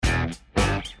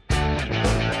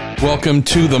Welcome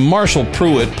to the Marshall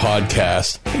Pruitt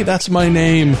podcast. Hey, that's my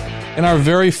name. And our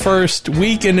very first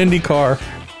week in IndyCar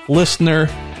listener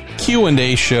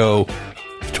Q&A show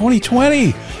of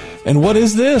 2020. And what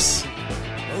is this?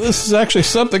 Well, this is actually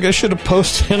something I should have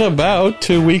posted about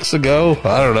 2 weeks ago.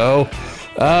 I don't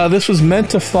know. This was meant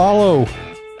to follow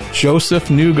Joseph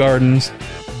Newgarden's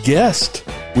guest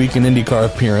week in IndyCar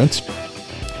appearance.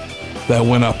 That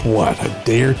went up,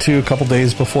 a couple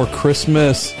days before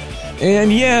Christmas.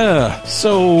 And yeah,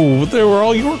 so there were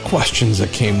all your questions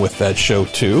that came with that show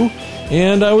too,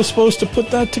 and I was supposed to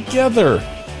put that together.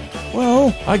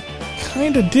 Well, I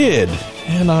kind of did,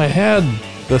 and I had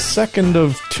the second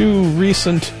of two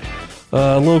recent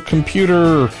little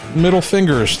computer middle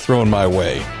fingers thrown my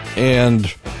way,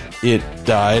 and it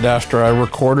died after I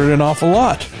recorded an awful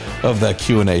lot of that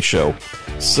Q&A show.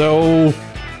 So,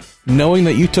 knowing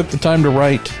that you took the time to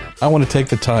write, I want to take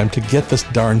the time to get this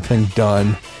darn thing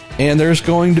done. And there's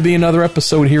going to be another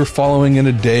episode here following in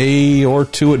a day or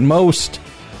two at most,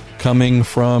 coming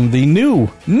from the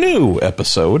new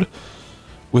episode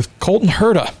with Colton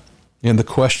Herta and the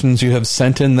questions you have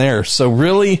sent in there. So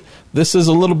really, this is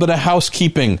a little bit of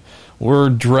housekeeping. We're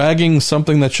dragging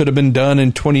something that should have been done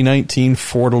in 2019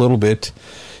 forward a little bit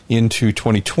into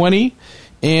 2020.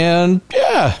 And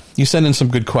yeah, you sent in some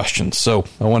good questions. So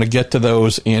I want to get to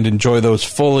those and enjoy those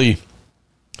fully.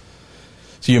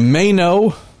 So you may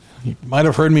know, you might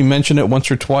have heard me mention it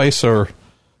once or twice or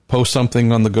post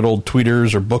something on the good old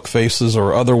tweeters or book faces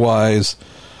or otherwise.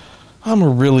 I'm a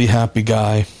really happy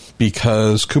guy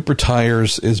because Cooper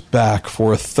Tires is back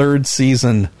for a third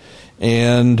season.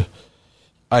 And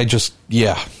it's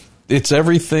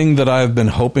everything that I've been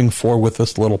hoping for with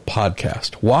this little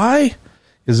podcast. Why?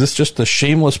 Is this just a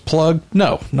shameless plug?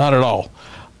 No, not at all.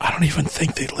 I don't even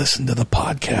think they listen to the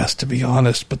podcast, to be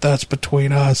honest, but that's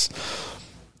between us.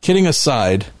 Kidding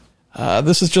aside,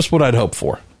 this is just what I'd hope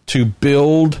for, to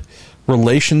build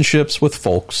relationships with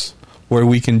folks where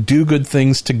we can do good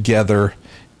things together,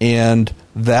 and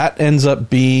that ends up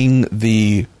being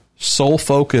the sole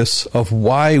focus of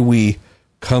why we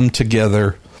come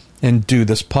together and do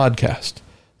this podcast.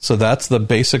 So that's the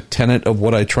basic tenet of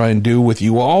what I try and do with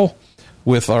you all,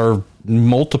 with our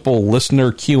multiple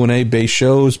listener Q&A based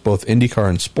shows, both IndyCar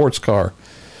and sports car,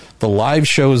 the live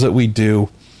shows that we do.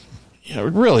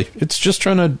 Really, it's just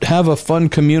trying to have a fun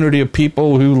community of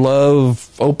people who love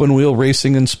open wheel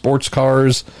racing and sports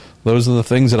cars. Those are the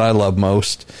things that I love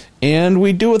most. And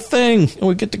we do a thing, and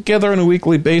we get together on a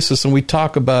weekly basis, and we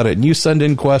talk about it. And you send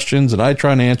in questions, and I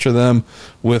try and answer them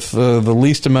with the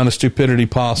least amount of stupidity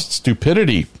possible.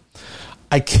 Stupidity.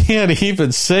 I can't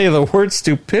even say the word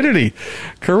stupidity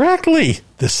correctly.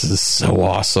 This is so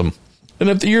awesome. And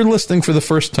if you're listening for the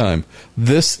first time,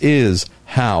 this is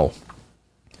how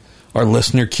our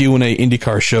listener Q&A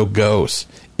IndyCar show goes.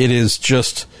 It's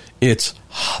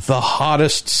the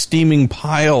hottest steaming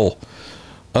pile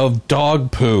of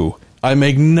dog poo. I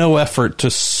make no effort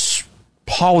to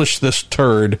polish this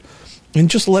turd and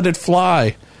just let it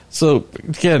fly. So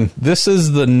again, this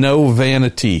is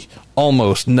the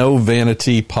almost no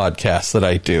vanity podcast that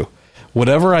I do.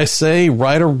 Whatever I say,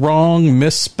 right or wrong,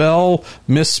 misspell,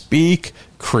 misspeak,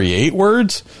 create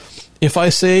words. If I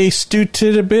say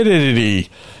stupidity,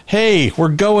 hey, we're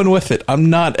going with it. I'm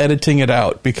not editing it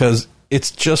out because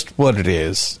it's just what it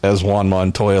is, as Juan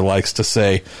Montoya likes to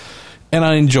say. And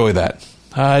I enjoy that.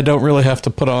 I don't really have to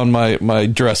put on my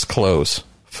dress clothes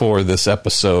for this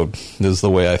episode, is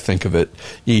the way I think of it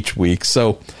each week.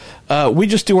 So we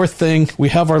just do our thing. We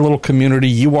have our little community.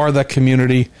 You are that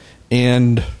community.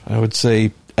 And I would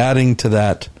say adding to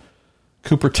that,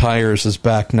 Cooper Tires is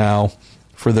back now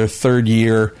for their third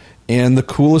year. And the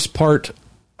coolest part,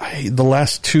 the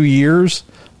last 2 years,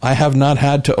 I have not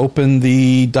had to open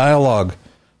the dialogue.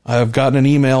 I have gotten an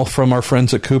email from our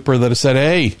friends at Cooper that has said,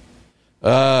 hey,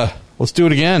 let's do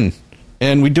it again.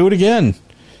 And we do it again.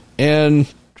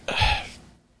 And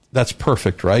that's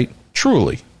perfect, right?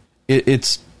 Truly.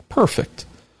 It's perfect.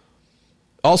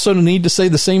 Also, need to say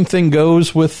the same thing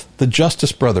goes with the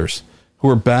Justice Brothers, who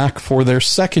are back for their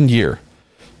second year.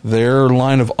 Their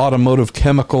line of automotive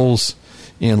chemicals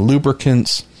and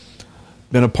lubricants,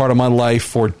 been a part of my life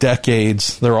for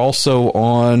decades. They're also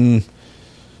on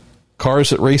cars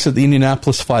that race at the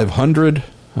Indianapolis 500.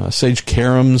 Sage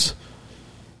Karam's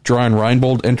Brian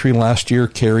Reinbold entry last year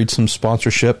carried some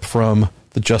sponsorship from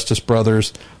the Justice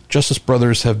Brothers. Justice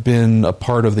Brothers have been a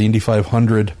part of the Indy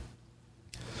 500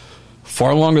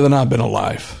 far longer than I've been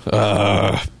alive.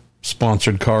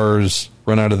 Sponsored cars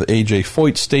run out of the A.J.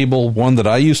 Foyt stable, one that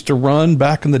I used to run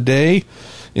back in the day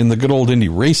in the good old Indy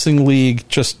Racing League.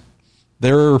 Just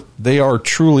they are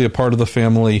truly a part of the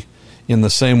family, in the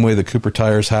same way that Cooper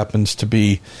Tires happens to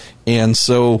be. And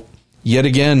so, yet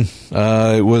again,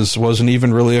 it wasn't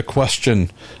even really a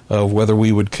question of whether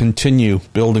we would continue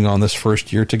building on this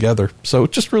first year together. So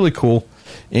just really cool.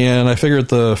 And I figured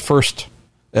the first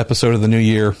episode of the new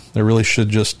year, I really should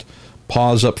just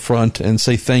pause up front and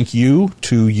say thank you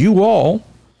to you all,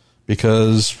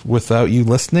 because without you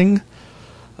listening,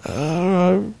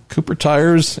 Cooper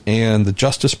Tires and the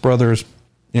Justice Brothers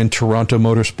and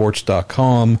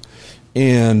TorontoMotorsports.com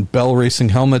and Bell Racing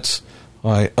Helmets,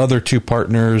 my other two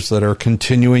partners that are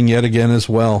continuing yet again as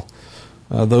well.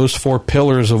 Those four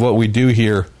pillars of what we do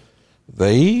here,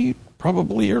 they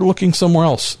probably are looking somewhere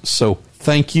else. So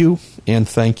thank you, and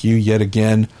thank you yet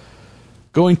again.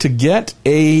 Going to get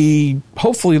a,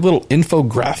 hopefully, little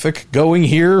infographic going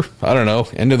here. I don't know,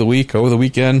 end of the week, over the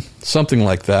weekend, something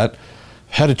like that.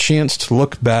 Had a chance to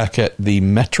look back at the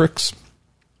metrics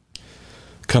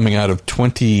coming out of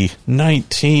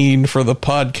 2019 for the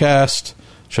podcast.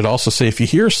 Should also say, if you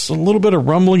hear a little bit of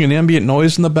rumbling and ambient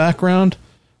noise in the background,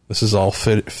 this is all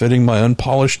fitting my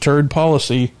unpolished turd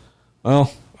policy.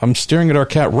 Well, I'm staring at our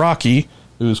cat Rocky,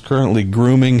 who's currently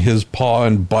grooming his paw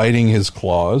and biting his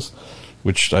claws,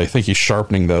 which I think he's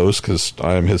sharpening those because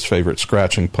I'm his favorite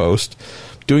scratching post.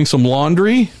 Doing some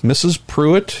laundry. Mrs.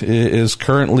 Pruitt is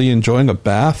currently enjoying a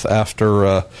bath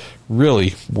after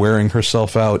really wearing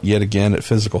herself out yet again at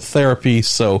physical therapy.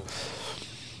 So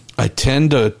I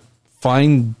tend to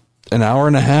find an hour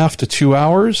and a half to 2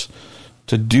 hours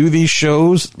to do these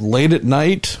shows late at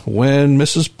night when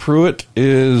Mrs. Pruitt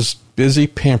is busy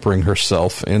pampering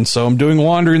herself. And so I'm doing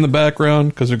laundry in the background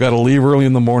because I've got to leave early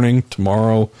in the morning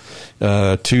tomorrow.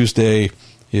 Tuesday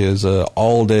is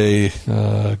all day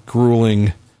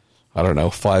grueling,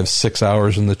 5-6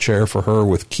 hours in the chair for her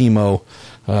with chemo,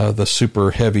 the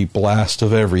super heavy blast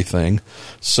of everything.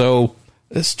 So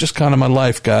it's just kind of my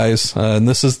life, guys. And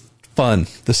this is fun.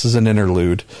 This is an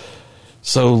interlude.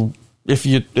 So if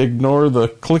you ignore the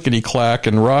clickety-clack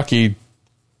and Rocky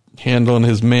handling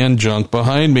his man junk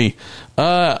behind me,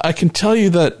 I can tell you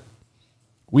that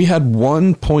we had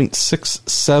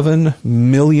 1.67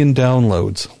 million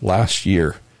downloads last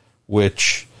year,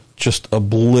 which just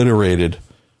obliterated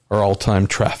our all-time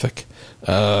traffic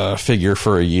figure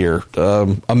for a year.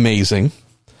 Amazing.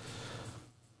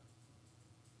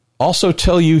 Also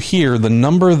tell you here the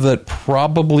number that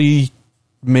probably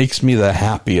makes me the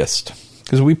happiest,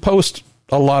 because we post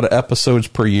a lot of episodes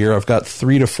per year. I've got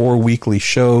 3 to 4 weekly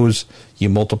shows. You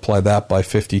multiply that by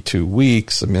 52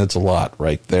 weeks. I mean, it's a lot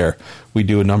right there. We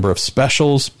do a number of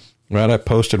specials. Right? I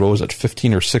posted,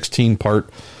 15 or 16 part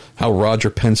how Roger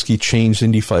Penske changed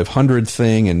Indy 500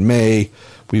 thing in May.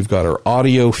 We've got our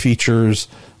audio features,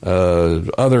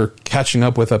 other catching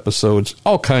up with episodes,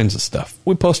 all kinds of stuff.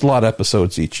 We post a lot of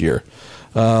episodes each year.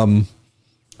 So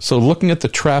looking at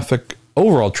the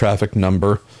overall traffic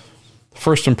number,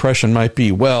 first impression might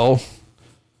be, well, of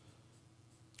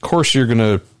course you're going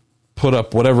to put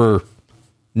up whatever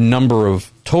number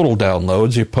of total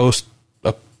downloads. You post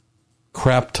a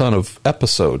crap ton of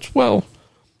episodes. Well,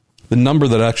 the number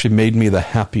that actually made me the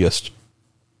happiest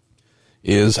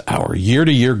is our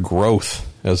year-to-year growth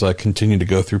as I continue to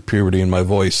go through puberty and my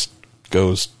voice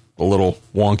goes a little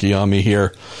wonky on me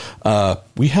here.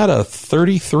 We had a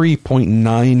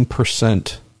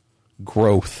 33.9%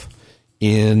 growth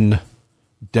in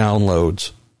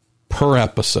downloads per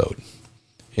episode.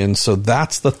 And so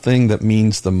that's the thing that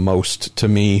means the most to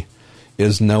me,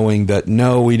 is knowing that,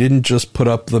 no, we didn't just put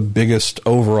up the biggest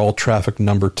overall traffic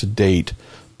number to date,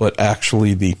 but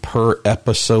actually the per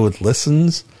episode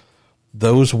listens,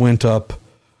 those went up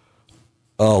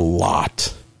a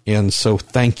lot. And so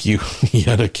thank you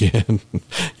yet again.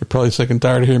 You're probably sick and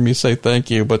tired of hearing me say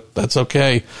thank you, but that's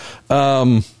okay.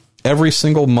 Every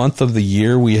single month of the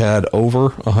year, we had over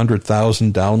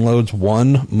 100,000 downloads.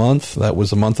 1 month, that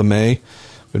was the month of May,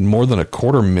 and more than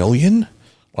 250,000.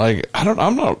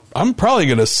 I'm probably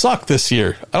going to suck this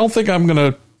year. I don't think I'm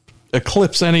going to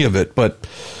eclipse any of it, but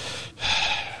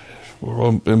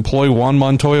we'll employ Juan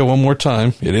Montoya one more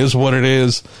time. It is what it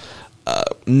is.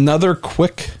 Another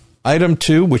quick item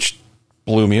too, which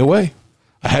blew me away.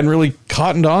 I hadn't really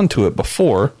cottoned on to it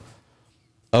before.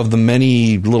 Of the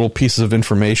many little pieces of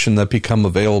information that become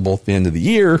available at the end of the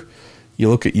year, you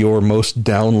look at your most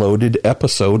downloaded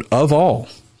episode of all.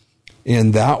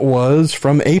 And that was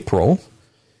from April,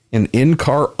 an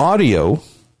in-car audio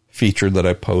feature that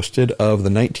I posted of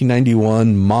the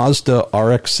 1991 Mazda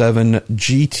RX-7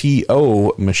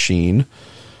 GTO machine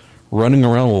running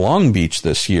around Long Beach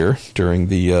this year during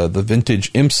the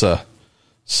vintage IMSA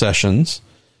sessions.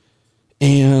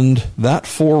 And that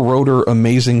 4-rotor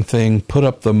amazing thing put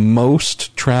up the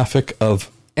most traffic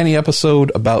of any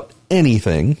episode, about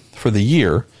anything for the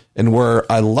year. And where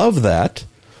I love that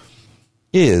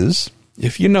is,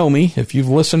 if you know me, if you've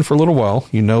listened for a little while,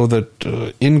 you know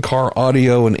that in-car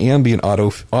audio and ambient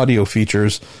audio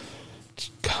features,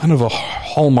 it's kind of a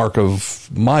hallmark of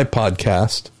my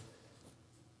podcast.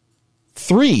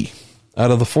 3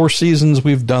 out of the 4 seasons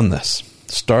we've done this.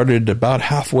 Started about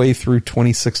halfway through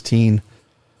 2016.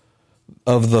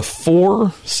 Of the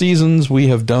 4 seasons we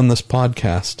have done this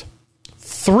podcast,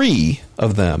 3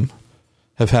 of them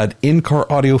have had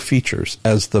in-car audio features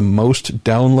as the most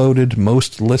downloaded,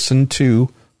 most listened to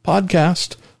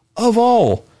podcast of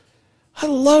all. I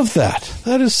love that.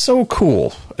 That is so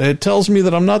cool. It tells me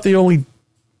that I'm not the only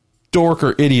dork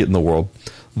or idiot in the world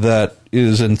that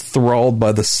is enthralled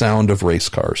by the sound of race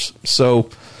cars. So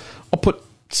I'll put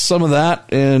some of that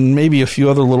and maybe a few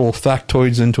other little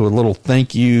factoids into a little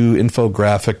thank you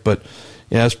infographic. But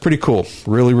yeah, it's pretty cool.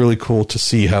 Really, really cool to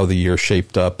see how the year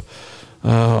shaped up.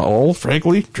 All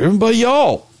frankly driven by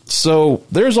y'all. So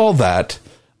there's all that.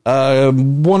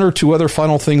 1 or 2 other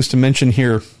final things to mention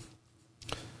here.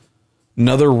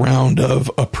 Another round of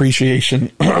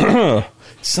appreciation.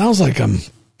 Sounds like I'm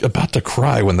about to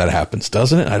cry when that happens,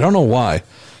 doesn't it? I don't know why.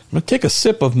 I'm going to take a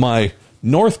sip of my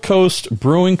North Coast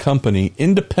Brewing Company,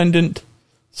 independent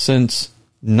since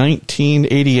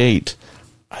 1988.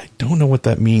 I don't know what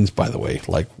that means, by the way.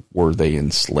 Like, were they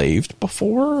enslaved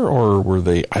before, or were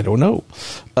they? I don't know.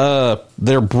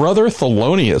 Their Brother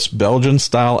Thelonious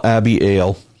Belgian-style Abbey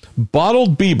Ale,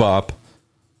 bottled bebop,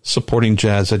 supporting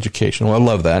jazz education. Well, I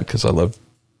love that because I love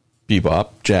bebop,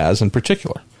 jazz in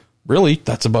particular. Really,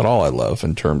 that's about all I love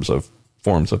in terms of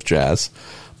forms of jazz.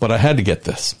 But I had to get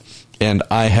this, and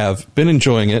I have been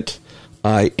enjoying it.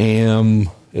 I am,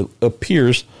 it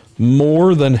appears,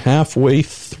 more than halfway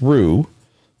through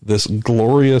this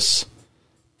glorious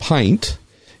pint,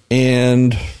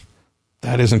 and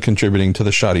that isn't contributing to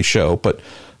the shoddy show, but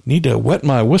need to wet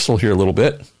my whistle here a little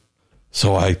bit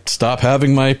so I stop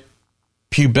having my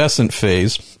pubescent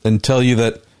phase and tell you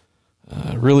that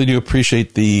I really do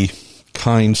appreciate the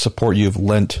kind support you've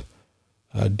lent.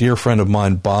 A dear friend of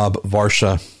mine, Bob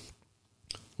Varsha,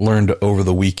 learned over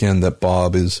the weekend that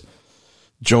Bob is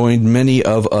joined many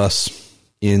of us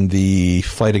in the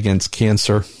fight against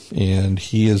cancer, and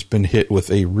he has been hit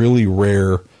with a really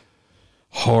rare,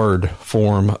 hard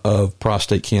form of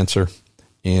prostate cancer.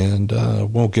 And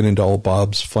won't get into all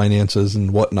Bob's finances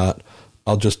and whatnot.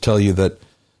 I'll just tell you that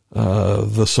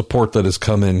the support that has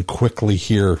come in quickly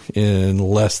here in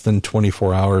less than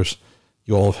 24 hours,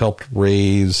 you all have helped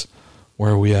raise,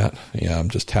 where are we at? Yeah, I'm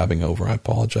just tabbing over. I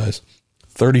apologize.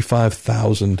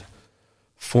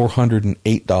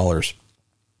 $35,408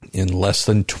 in less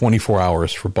than 24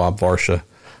 hours for Bob Varsha.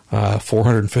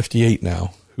 458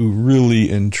 now, who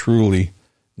really and truly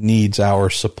needs our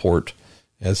support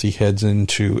as he heads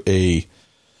into a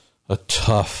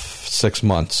tough 6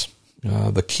 months.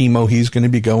 The chemo he's going to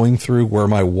be going through, where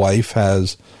my wife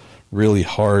has really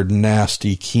hard,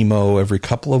 nasty chemo every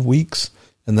couple of weeks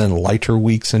and then lighter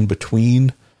weeks in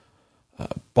between.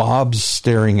 Bob's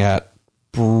staring at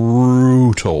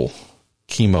brutal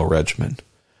chemo regimen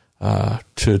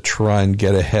to try and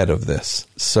get ahead of this.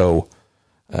 So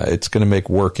it's going to make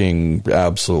working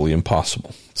absolutely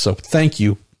impossible. So thank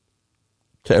you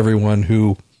to everyone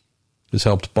who has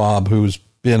helped Bob, who's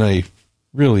been a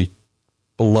really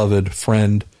beloved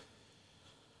friend,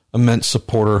 immense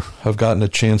supporter. I've gotten a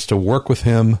chance to work with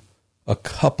him a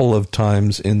couple of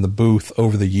times in the booth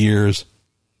over the years.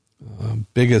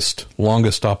 Biggest,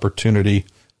 longest opportunity.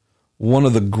 One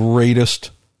of the greatest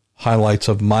highlights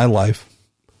of my life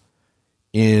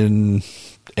in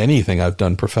anything I've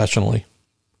done professionally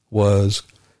was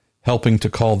helping to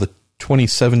call the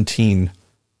 2017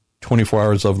 24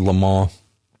 Hours of Le Mans,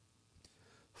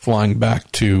 flying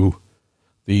back to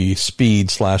the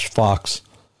Speed/Fox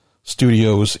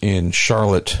studios in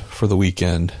Charlotte for the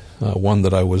weekend, one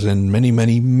that I was in many,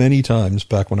 many, many times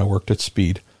back when I worked at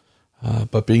Speed.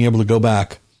 But being able to go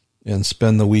back and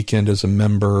spend the weekend as a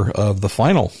member of the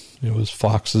final, it was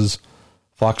Fox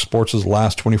Sports'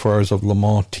 last 24 Hours of Le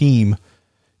Mans team,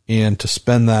 and to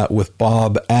spend that with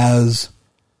Bob as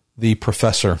the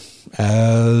professor,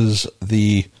 as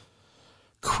the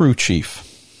crew chief,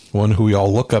 one who we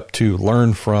all look up to,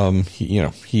 learn from.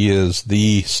 He is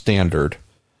the standard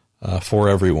for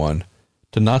everyone,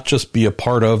 to not just be a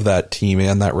part of that team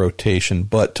and that rotation,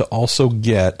 but to also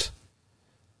get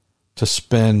to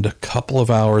spend a couple of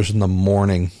hours in the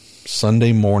morning,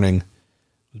 Sunday morning,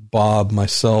 Bob,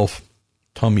 myself,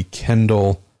 Tommy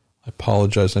Kendall. I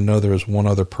apologize. I know there was one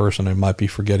other person. I might be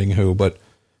forgetting who, but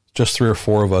just 3 or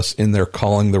 4 of us in there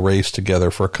calling the race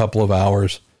together for a couple of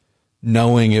hours,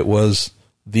 knowing it was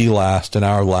the last and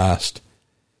our last.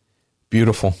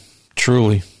 Beautiful.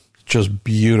 Truly, just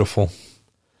beautiful.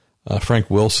 Frank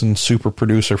Wilson, super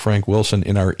producer Frank Wilson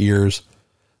in our ears,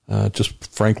 just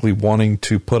frankly wanting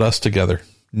to put us together,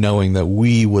 knowing that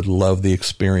we would love the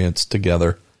experience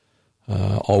together,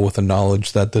 all with the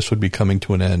knowledge that this would be coming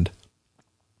to an end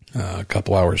a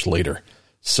couple hours later.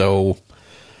 So,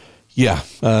 yeah,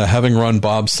 having run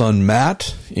Bob's son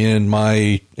Matt in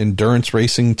my endurance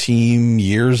racing team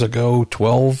years ago,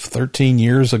 12, 13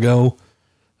 years ago,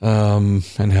 and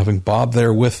having Bob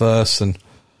there with us, and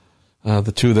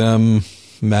the two of them,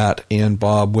 Matt and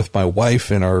Bob, with my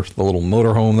wife in the little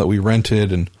motorhome that we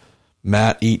rented, and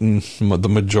Matt eating the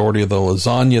majority of the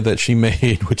lasagna that she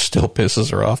made, which still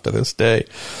pisses her off to this day.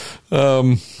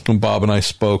 When Bob and I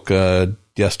spoke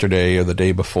yesterday or the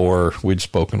day before, we'd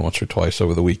spoken once or twice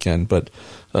over the weekend, but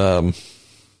that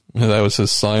was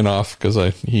his sign off,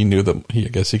 because he knew that I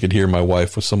guess he could hear my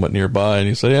wife was somewhat nearby, and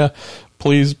he said, "Yeah,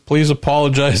 please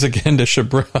apologize again to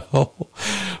Chabrel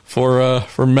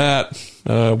for Matt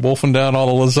wolfing down all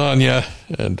the lasagna,"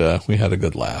 and we had a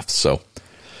good laugh. So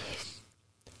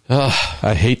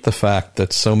I hate the fact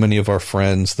that so many of our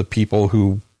friends, the people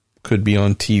who could be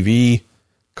on TV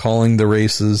calling the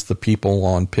races, the people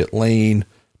on pit lane,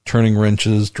 turning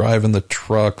wrenches, driving the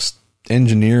trucks,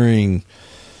 engineering,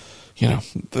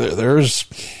 there's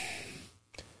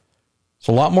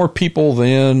a lot more people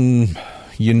than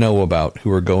you know about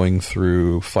who are going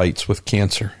through fights with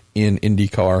cancer in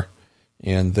IndyCar,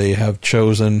 and they have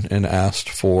chosen and asked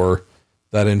for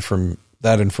that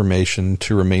information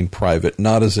to remain private,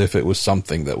 not as if it was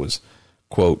something that was,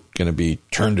 quote, going to be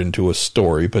turned into a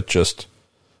story, but just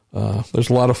there's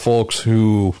a lot of folks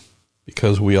who,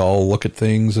 because we all look at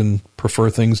things and prefer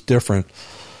things different,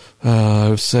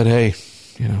 have said, hey,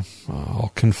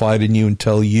 I'll confide in you and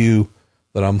tell you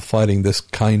that I'm fighting this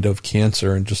kind of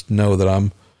cancer, and just know that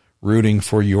I'm rooting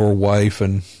for your wife.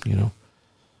 And,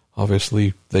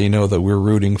 obviously they know that we're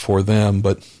rooting for them,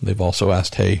 but they've also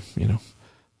asked, hey,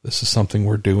 this is something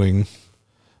we're doing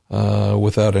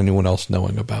without anyone else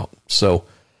knowing about. So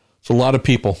it's a lot of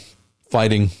people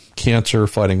fighting cancer,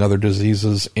 fighting other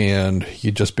diseases, and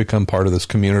you just become part of this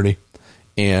community.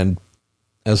 And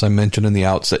as I mentioned in the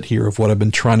outset here of what I've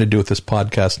been trying to do with this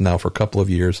podcast now for a couple of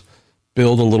years,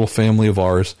 build a little family of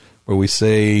ours where we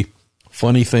say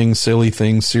funny things, silly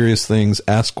things, serious things,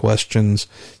 ask questions,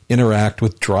 interact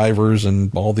with drivers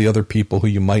and all the other people who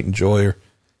you might enjoy or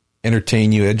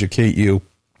entertain you, educate you.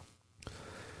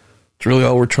 It's really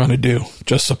all we're trying to do.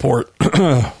 Just support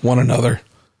one another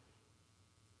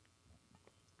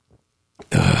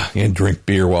and drink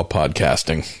beer while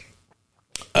podcasting.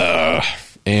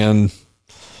 And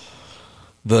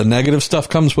the negative stuff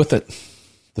comes with it.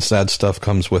 The sad stuff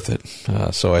comes with it.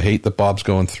 So I hate that Bob's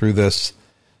going through this,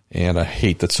 and I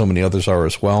hate that so many others are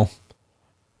as well.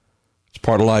 It's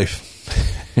part of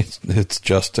life. It's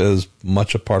just as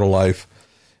much a part of life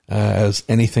as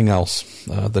anything else.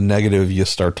 The negative you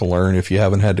start to learn if you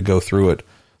haven't had to go through it.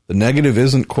 The negative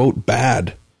isn't, quote,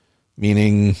 bad,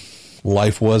 meaning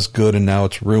life was good and now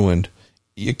it's ruined.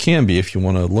 It can be if you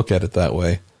want to look at it that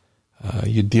way.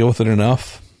 You deal with it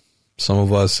enough. Some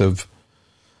of us have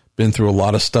been through a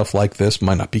lot of stuff like this.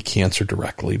 Might not be cancer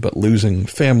directly, but losing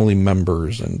family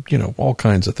members and, all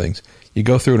kinds of things. You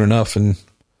go through it enough, and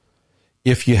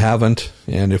if you haven't,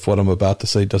 and if what I'm about to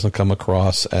say doesn't come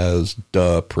across as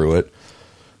duh, Pruitt,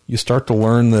 you start to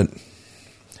learn that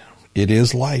it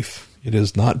is life. It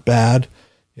is not bad.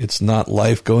 It's not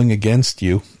life going against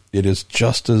you. It is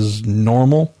just as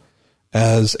normal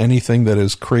as anything that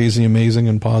is crazy, amazing,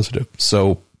 and positive.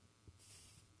 So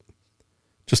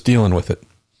just dealing with it,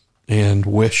 and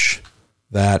hope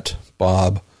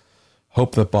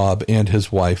that Bob and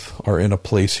his wife are in a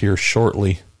place here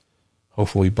shortly,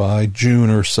 hopefully by June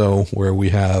or so, where we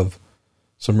have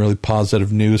some really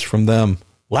positive news from them.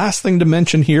 Last thing to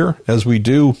mention here, as we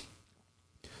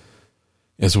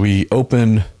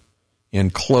open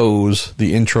and close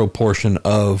the intro portion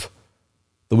of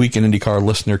the Weekend IndyCar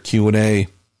listener Q&A,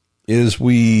 is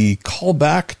we call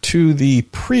back to the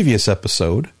previous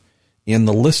episode in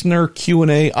the listener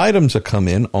Q&A items that come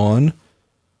in on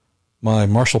my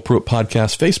Marshall Pruitt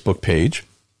Podcast Facebook page,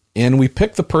 and we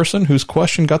pick the person whose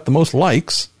question got the most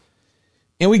likes,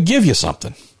 and we give you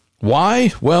something.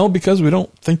 Why? Well, because we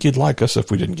don't think you'd like us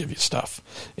if we didn't give you stuff.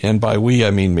 And by we,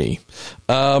 I mean me.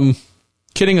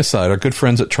 Kidding aside, our good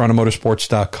friends at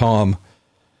TorontoMotorsports.com,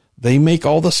 they make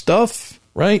all the stuff,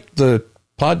 right? The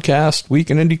podcast,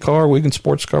 Weekend IndyCar, Weekend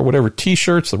Sports Car, whatever,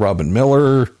 T-shirts, the Robin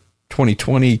Miller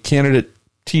 2020 candidate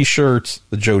T-shirts,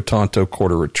 the Joe Tonto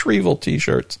quarter retrieval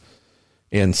T-shirts,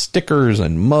 and stickers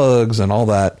and mugs and all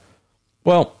that.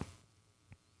 Well,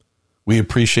 We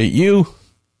appreciate you.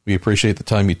 We appreciate the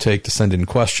time you take to send in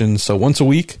questions. So once a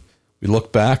week, we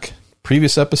look back,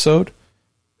 previous episode,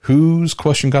 whose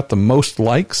question got the most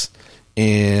likes,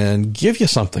 and give you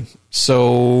something.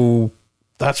 So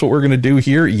that's what we're going to do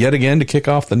here yet again to kick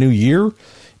off the new year.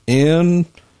 And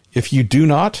if you do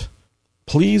not,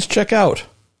 please check out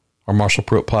our Marshall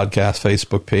Pruitt Podcast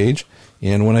Facebook page.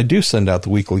 And when I do send out the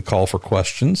weekly call for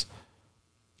questions,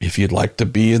 if you'd like to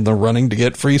be in the running to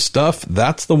get free stuff,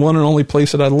 that's the one and only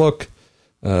place that I look.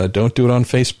 Don't do it on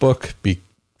Facebook.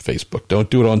 Don't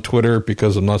do it on Twitter,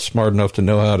 because I'm not smart enough to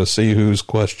know how to see whose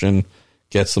question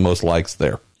gets the most likes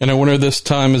there. And our winner this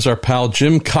time is our pal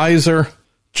Jim Kaiser.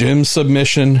 Jim's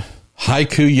submission,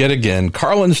 haiku yet again.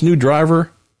 Carlin's new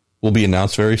driver will be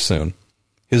announced very soon.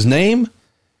 His name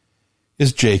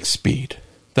is Jake Speed.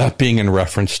 That being in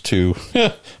reference to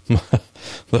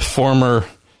my former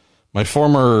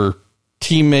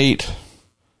teammate,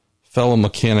 fellow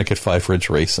mechanic at Fife Ridge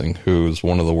Racing, who's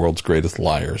one of the world's greatest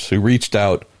liars, who reached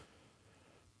out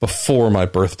before my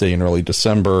birthday in early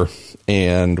December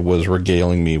and was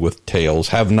regaling me with tales.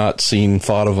 Have not seen,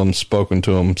 thought of him, spoken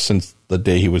to him since the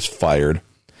day he was fired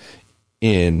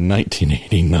in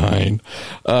 1989.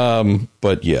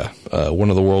 But yeah, one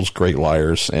of the world's great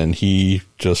liars, and he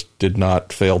just did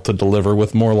not fail to deliver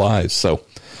with more lies. So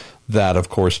that, of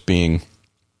course, being,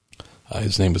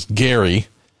 his name is Gary.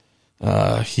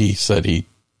 He said he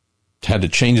had to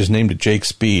change his name to Jake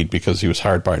Speed because he was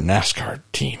hired by a NASCAR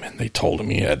team, and they told him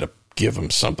he had to give him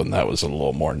something that was a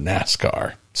little more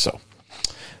NASCAR. So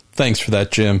thanks for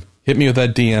that, Jim. Hit me with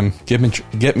that DM.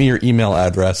 Get me your email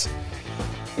address.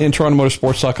 And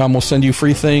TorontoMotorsports.com will send you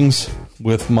free things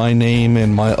with my name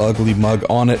and my ugly mug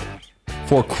on it.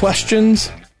 For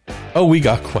questions, we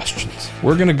got questions.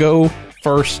 We're going to go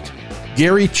first.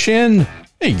 Gary Chin.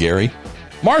 Hey, Gary.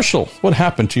 Marshall, what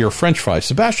happened to your French fry,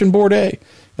 Sebastian Bourdais,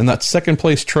 and that second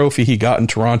place trophy he got in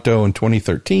Toronto in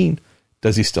 2013?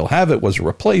 Does he still have it? Was it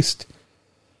replaced?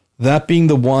 That being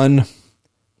the one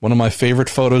of my favorite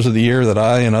photos of the year that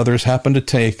I and others happened to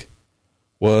take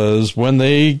was when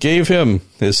they gave him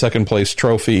his second place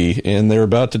trophy, and they were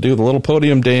about to do the little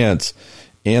podium dance,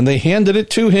 and they handed it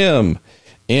to him,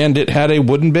 and it had a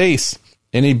wooden base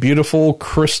and a beautiful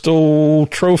crystal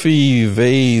trophy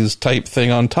vase type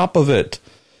thing on top of it,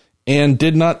 and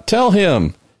did not tell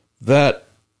him that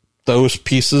those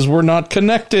pieces were not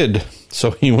connected. So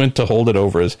he went to hold it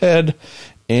over his head,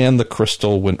 and the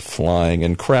crystal went flying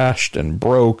and crashed and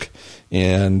broke,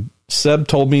 and Seb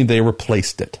told me they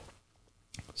replaced it.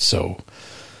 So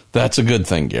that's a good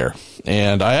thing, Gare.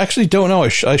 And I actually don't know.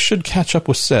 I should catch up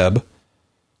with Seb.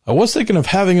 I was thinking of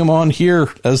having him on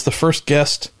here as the first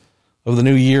guest of the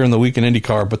new year in the Week in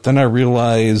IndyCar, but then I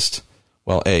realized,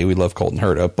 well, A, we love Colton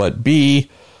Herta, but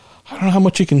B, I don't know how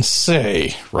much he can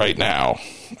say right now.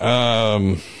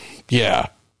 Yeah.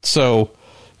 So,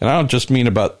 and I don't just mean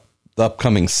about the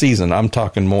upcoming season. I'm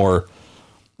talking more,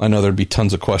 I know there'd be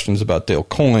tons of questions about Dale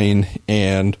Coyne,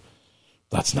 and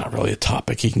that's not really a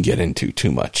topic he can get into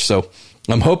too much. So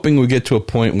I'm hoping we get to a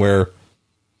point where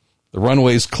the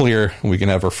runway's clear and we can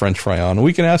have our French fry on, and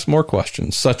we can ask more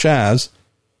questions, such as,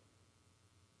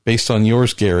 based on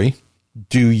yours, Gary,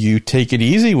 do you take it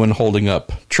easy when holding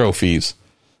up trophies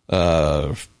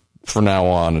for now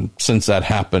on, and since that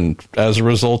happened as a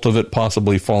result of it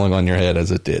possibly falling on your head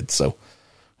as it did? So,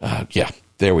 yeah,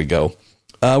 there we go.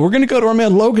 We're going to go to our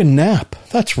man Logan Knapp.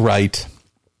 That's right.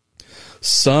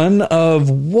 Son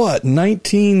of what,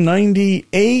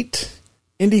 1998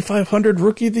 Indy 500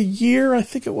 Rookie of the Year, I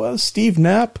think it was, Steve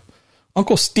Knapp.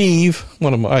 Uncle Steve,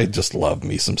 I just love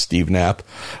me some Steve Knapp.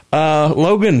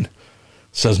 Logan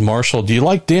says, Marshall, do you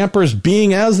like dampers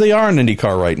being as they are in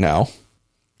IndyCar right now?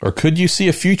 Or could you see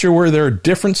a future where there are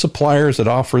different suppliers that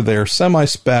offer their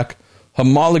semi-spec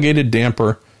homologated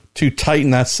damper to tighten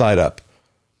that side up?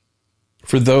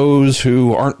 For those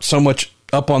who aren't so much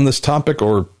up on this topic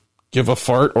or give a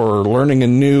fart or learning a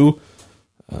new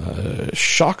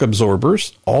shock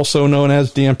absorbers, also known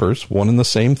as dampers, one and the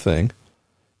same thing,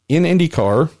 in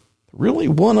IndyCar, really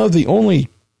one of the only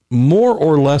more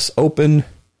or less open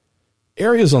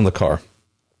areas on the car.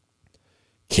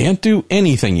 Can't do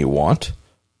anything you want,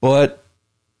 but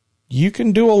you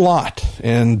can do a lot.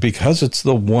 And because it's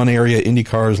the one area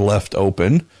IndyCar is left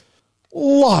open, a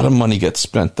lot of money gets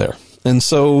spent there. And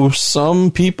so some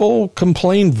people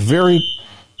complain very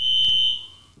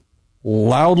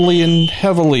loudly and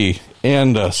heavily,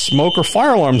 and smoke or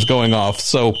fire alarms going off.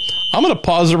 So I'm going to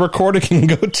pause the recording and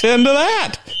go tend to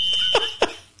that.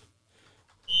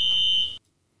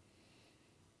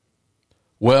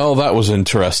 Well, that was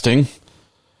interesting.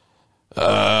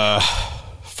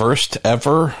 First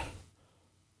ever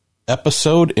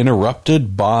episode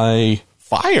interrupted by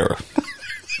fire.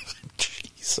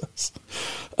 Jesus.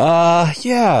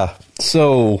 Yeah.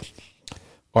 So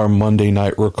our Monday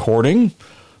night recording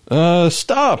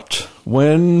stopped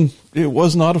when it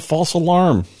was not a false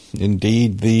alarm.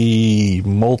 Indeed, the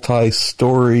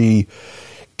multi-story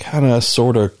kind of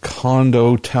sort of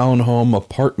condo townhome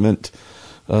apartment,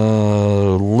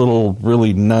 little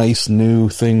really nice new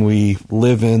thing we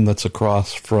live in that's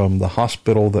across from the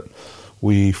hospital that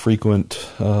we frequent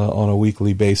on a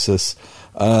weekly basis.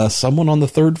 Someone on the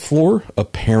third floor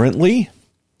apparently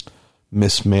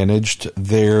mismanaged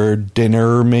their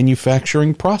dinner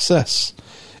manufacturing process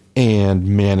and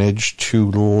managed to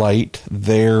light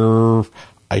their,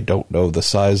 I don't know the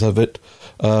size of it,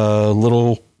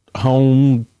 little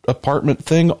home apartment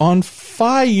thing on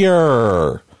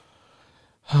fire.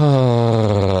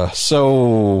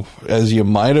 So, as you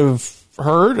might have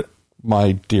heard,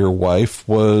 my dear wife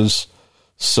was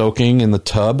soaking in the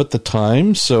tub at the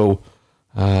time, so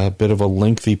a bit of a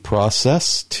lengthy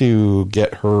process to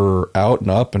get her out and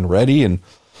up and ready, and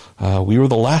we were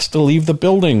the last to leave the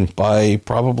building by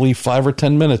probably 5 or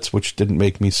 10 minutes, which didn't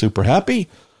make me super happy,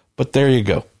 but there you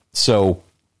go. So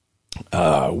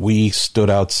we stood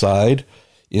outside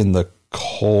in the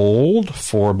cold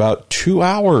for about 2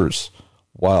 hours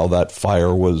while that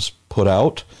fire was put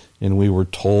out, and we were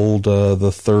told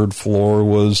the third floor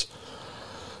was,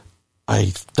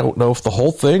 I don't know if the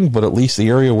whole thing, but at least the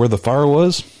area where the fire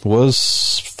was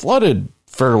flooded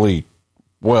fairly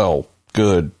well,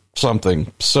 good,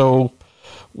 something. So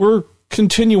we're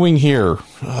continuing here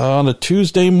on a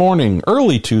Tuesday morning,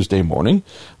 early Tuesday morning.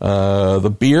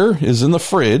 The beer is in the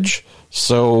fridge,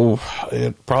 so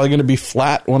it's probably going to be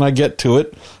flat when I get to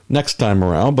it next time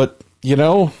around. But, you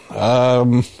know,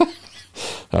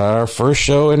 our first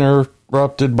show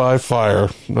interrupted by fire.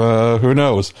 Who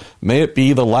knows? May it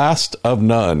be the last of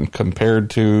none compared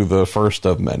to the first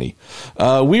of many.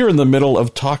 We are in the middle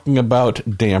of talking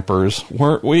about dampers,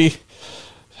 weren't we?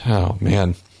 Oh,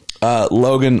 man.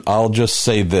 Logan, I'll just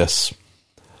say this.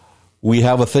 We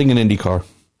have a thing in IndyCar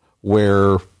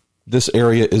where this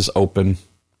area is open.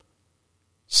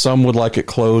 Some would like it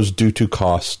closed due to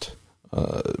cost.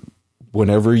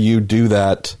 Whenever you do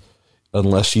that,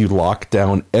 unless you lock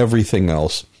down everything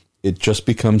else, it just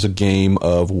becomes a game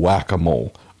of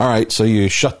whack-a-mole. All right, so you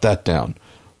shut that down.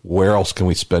 Where else can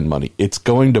we spend money? It's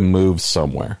going to move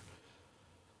somewhere.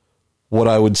 What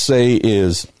I would say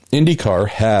is IndyCar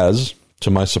has,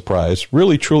 to my surprise,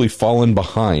 really truly fallen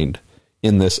behind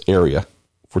in this area.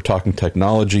 If we're talking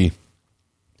technology,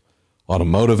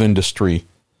 automotive industry,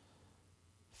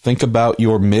 think about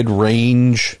your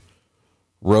mid-range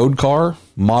road car,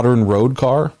 modern road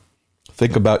car.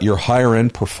 Think about your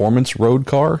higher-end performance road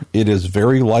car. It is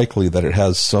very likely that it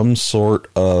has some sort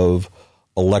of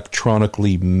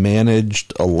electronically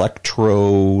managed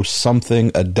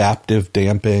something adaptive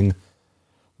damping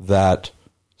that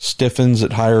stiffens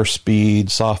at higher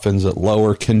speed, softens at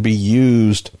lower, can be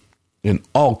used in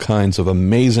all kinds of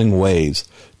amazing ways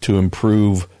to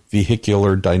improve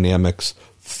vehicular dynamics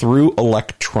through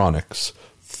electronics,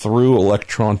 through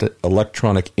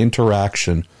electronic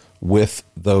interaction with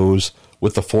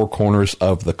the four corners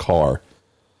of the car.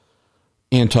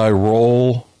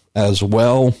 Anti-roll as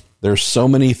well. There's so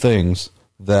many things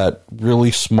that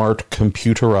really smart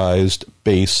computerized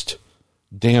based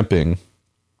damping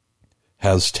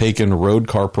has taken road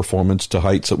car performance to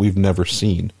heights that we've never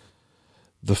seen.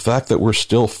 The fact that we're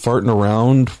still farting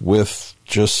around with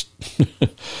just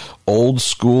old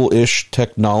school-ish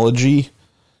technology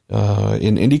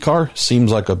in IndyCar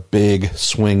seems like a big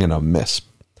swing and a miss.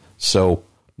 So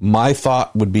my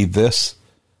thought would be this: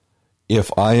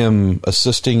 if I am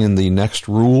assisting in the next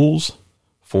rules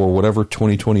for whatever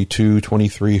 2022,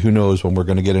 23, who knows when we're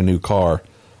going to get a new car,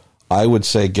 I would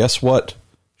say, guess what,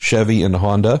 Chevy and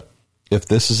Honda? If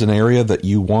this is an area that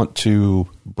you want to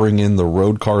bring in the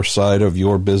road car side of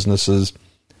your businesses,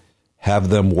 have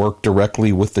them work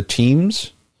directly with the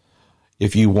teams.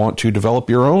 If you want to develop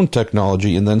your own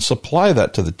technology and then supply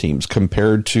that to the teams,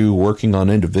 compared to working on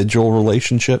individual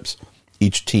relationships,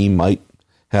 each team might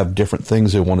have different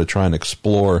things they want to try and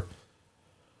explore.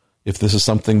 If this is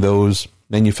something those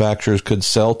manufacturers could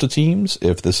sell to teams,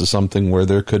 if this is something where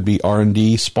there could be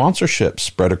R&D sponsorship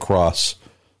spread across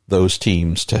those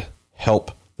teams to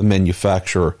help the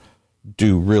manufacturer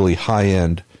do really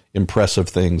high-end, impressive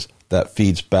things that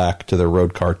feeds back to their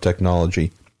road car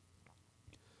technology.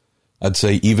 I'd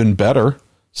say even better,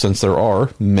 since there are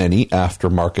many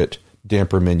aftermarket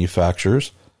damper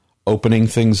manufacturers, opening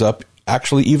things up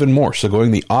actually even more. So going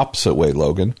the opposite way,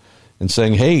 Logan, and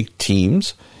saying, hey,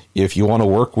 teams, if you want to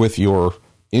work with your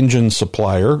engine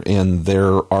supplier and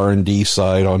their R&D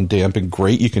side on damping,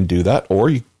 great, you can do that. Or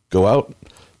you go out,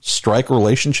 strike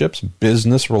relationships,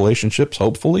 business relationships,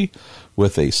 hopefully,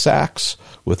 with a Sachs,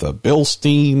 with a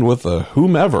Bilstein, with a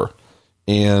whomever,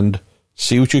 and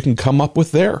see what you can come up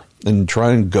with there and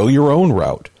try and go your own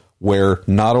route, where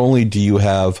not only do you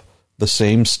have the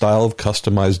same style of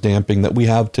customized damping that we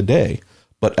have today,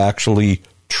 but actually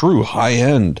true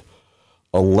high-end,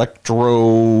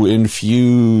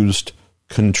 electro-infused,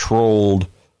 controlled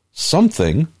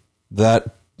something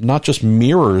that not just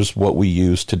mirrors what we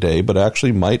use today, but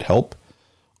actually might help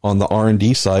on the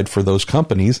R&D side for those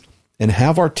companies and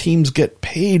have our teams get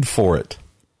paid for it.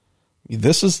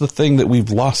 This is the thing that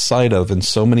we've lost sight of in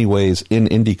so many ways in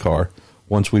IndyCar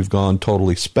once we've gone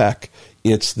totally spec.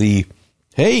 It's the,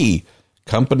 hey,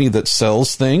 company that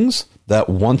sells things that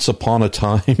once upon a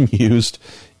time used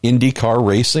IndyCar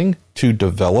racing to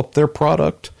develop their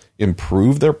product,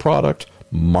 improve their product,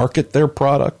 market their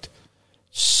product.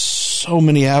 So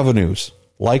many avenues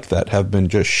like that have been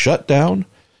just shut down,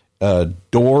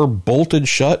 door bolted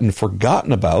shut and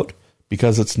forgotten about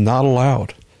because it's not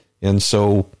allowed. And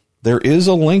so there is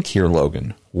a link here,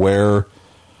 Logan, where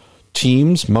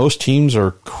most teams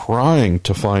are crying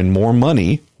to find more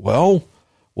money. Well,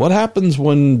 what happens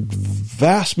when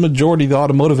vast majority of the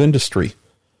automotive industry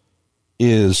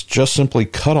is just simply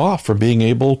cut off from being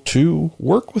able to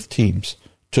work with teams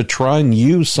to try and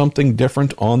use something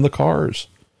different on the cars?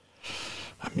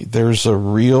 I mean, there's a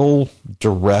real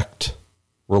direct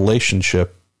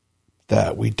relationship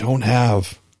that we don't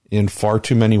have in far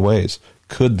too many ways.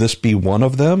 Could this be one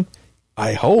of them?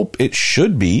 I hope it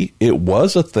should be. It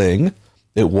was a thing.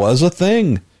 It was a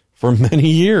thing for many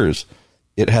years.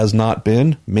 It has not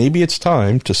been. Maybe it's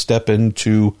time to step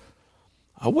into,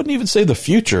 I wouldn't even say the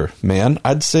future, man.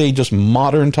 I'd say just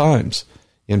modern times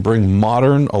and bring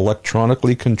modern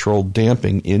electronically controlled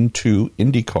damping into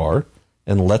IndyCar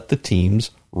and let the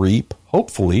teams reap,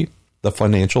 hopefully, the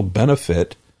financial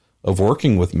benefit of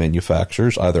working with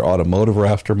manufacturers, either automotive or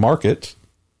aftermarket,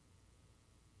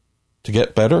 to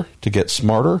get better, to get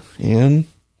smarter, and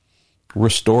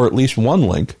restore at least one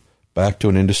link back to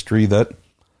an industry that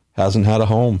hasn't had a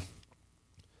home.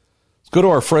 Let's go to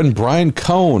our friend Brian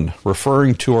Cohn,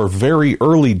 referring to our very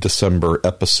early December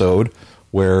episode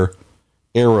where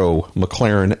Aero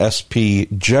McLaren SP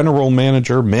General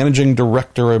Manager, Managing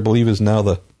Director, I believe is now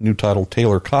the new title,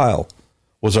 Taylor Kyle,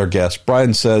 was our guest.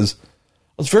 Brian says,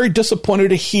 I was very disappointed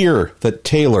to hear that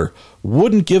Taylor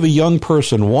wouldn't give a young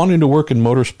person wanting to work in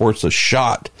motorsports a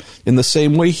shot in the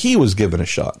same way he was given a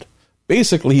shot.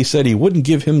 Basically, he said he wouldn't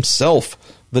give himself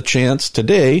the chance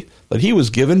today that he was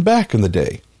given back in the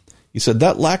day. He said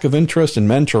that lack of interest in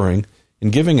mentoring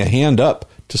and giving a hand up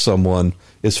to someone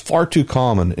is far too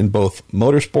common in both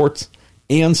motorsports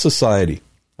and society.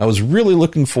 I was really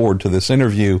looking forward to this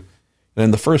interview, and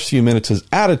in the first few minutes, his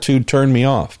attitude turned me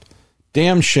off.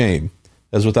 Damn shame,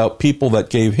 as without people that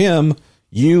gave him,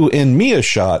 you, and me a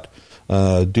shot,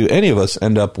 do any of us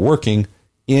end up working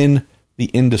in the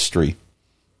industry.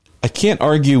 I can't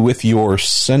argue with your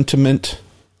sentiment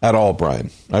at all,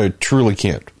 Brian. I truly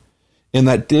can't. And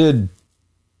that did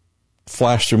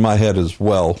flash through my head as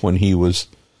well when he was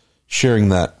sharing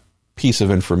that piece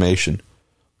of information.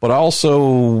 But I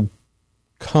also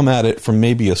come at it from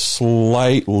maybe a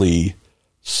slightly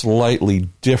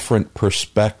different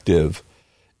perspective.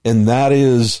 And that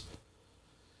is,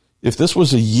 if this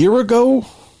was a year ago,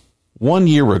 1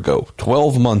 year ago,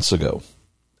 12 months ago,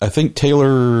 I think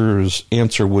Taylor's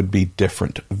answer would be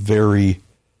different, very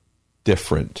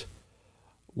different.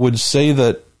 Would say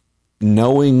that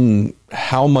knowing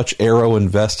how much Aero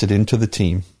invested into the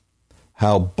team,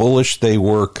 how bullish they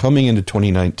were coming into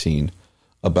 2019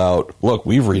 about, look,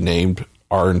 we've renamed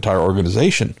our entire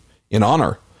organization in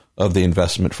honor of the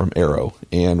investment from Aero,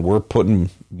 and we're putting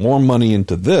more money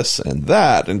into this and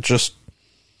that, and just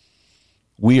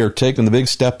we are taking the big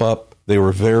step up. They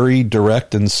were very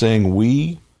direct in saying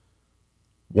we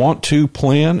want to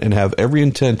plan and have every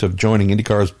intent of joining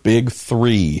IndyCar's big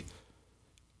three,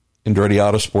 Andretti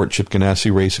Autosport, Chip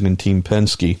Ganassi Racing, and Team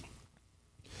Penske.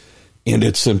 And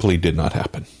it simply did not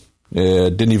happen.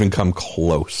 It didn't even come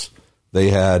close. They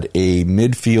had a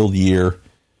midfield year,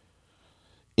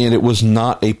 and it was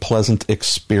not a pleasant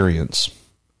experience.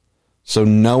 So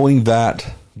knowing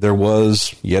that there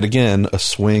was, yet again, a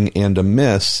swing and a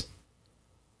miss,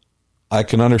 I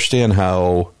can understand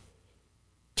how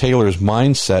Taylor's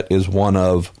mindset is one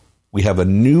of, we have a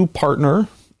new partner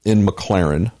in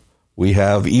McLaren. We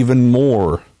have even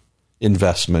more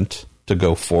investment to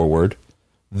go forward.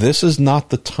 This is not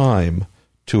the time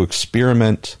to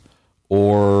experiment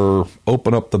or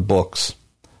open up the books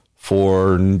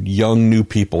for young new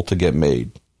people to get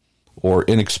made or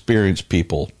inexperienced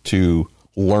people to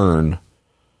learn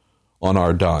on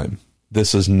our dime.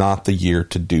 This is not the year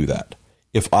to do that.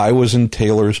 If I was in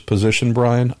Taylor's position,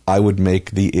 Brian, I would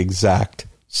make the exact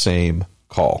same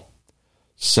call.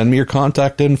 Send me your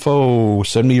contact info,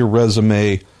 send me your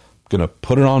resume. I'm going to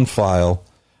put it on file.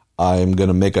 I'm going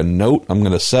to make a note. I'm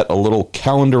going to set a little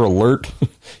calendar alert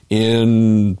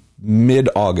in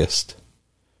mid-August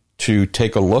to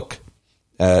take a look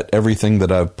at everything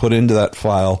that I've put into that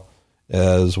file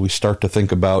as we start to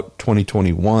think about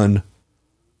 2021.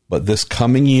 But this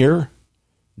coming year,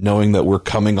 knowing that we're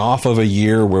coming off of a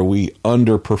year where we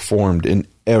underperformed in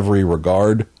every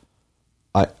regard,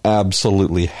 I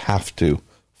absolutely have to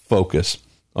focus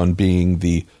on being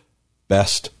the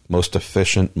best, most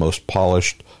efficient, most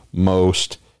polished,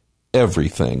 most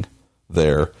everything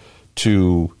there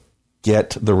to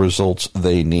get the results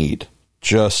they need.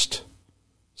 Just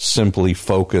simply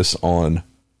focus on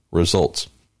results.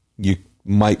 You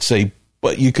might say,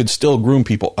 but you could still groom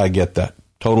people. I get that.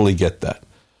 Totally get that.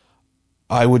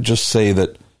 I would just say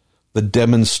that the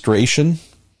demonstration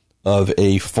of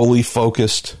a fully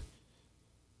focused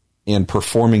and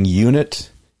performing unit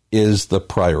is the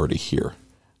priority here.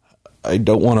 I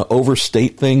don't want to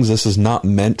overstate things. This is not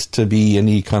meant to be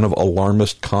any kind of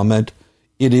alarmist comment.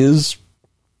 It is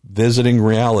visiting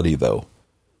reality, though.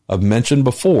 I've mentioned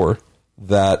before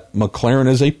that McLaren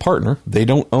is a partner. They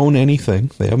don't own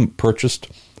anything. They haven't purchased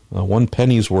one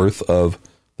penny's worth of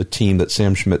the team that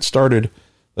Sam Schmidt started,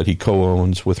 that he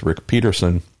co-owns with Rick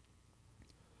Peterson.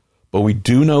 But we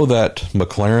do know that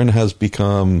McLaren has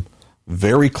become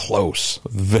very close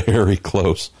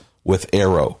with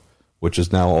Aero, which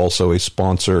is now also a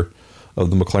sponsor of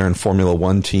the McLaren Formula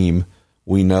One team.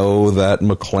 We know that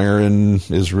McLaren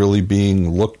is really being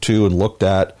looked to and looked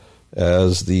at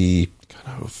as the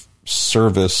kind of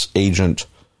service agent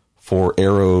for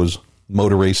Aero's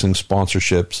motor racing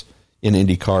sponsorships in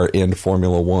IndyCar and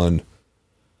Formula One.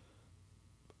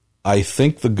 I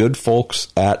think the good folks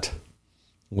at,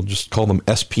 we'll just call them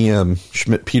SPM,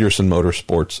 Schmidt-Peterson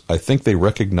Motorsports, I think they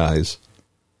recognize,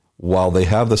 while they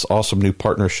have this awesome new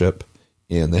partnership,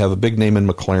 and they have a big name in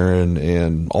McLaren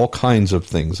and all kinds of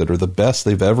things that are the best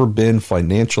they've ever been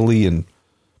financially and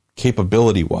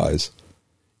capability-wise,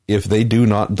 if they do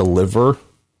not deliver,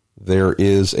 there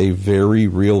is a very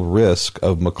real risk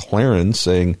of McLaren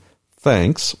saying,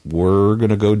 thanks, we're going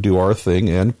to go do our thing,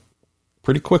 and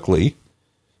pretty quickly,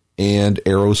 and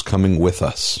Aero's coming with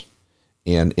us.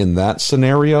 And in that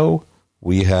scenario,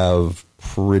 we have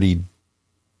pretty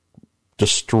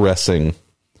distressing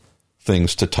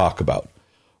things to talk about.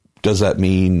 Does that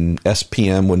mean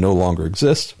SPM would no longer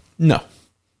exist? No.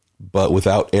 But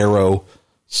without Aero,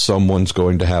 someone's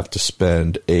going to have to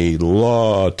spend a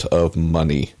lot of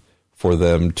money for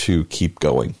them to keep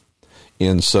going.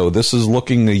 And so this is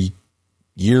looking a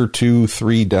year, 2,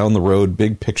 3 down the road,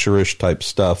 big picture-ish type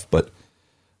stuff. But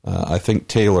I think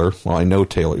Taylor, well, I know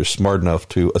Taylor is smart enough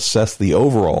to assess the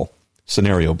overall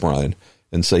scenario, Brian,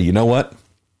 and say, you know what?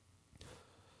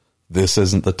 This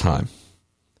isn't the time.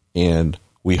 And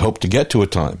we hope to get to a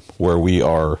time where we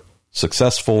are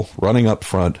successful, running up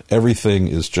front. Everything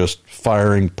is just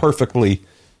firing perfectly.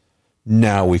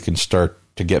 Now we can start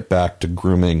to get back to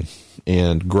grooming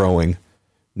and growing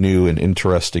new and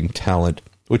interesting talent,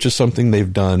 which is something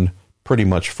they've done pretty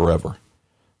much forever.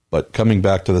 But coming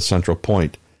back to the central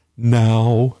point,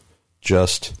 now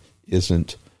just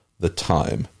isn't the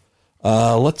time.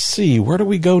 Let's see, where do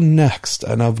we go next?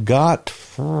 And I've got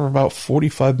for about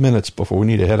 45 minutes before we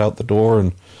need to head out the door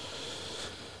and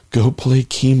go play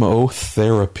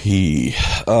chemotherapy.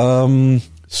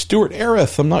 Stuart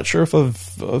Areth, I'm not sure if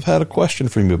I've had a question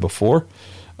from you before.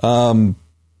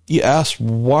 You asked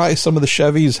why some of the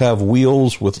Chevys have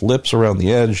wheels with lips around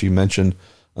the edge. You mentioned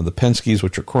the Penske's,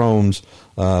 which are chromes,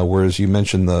 whereas you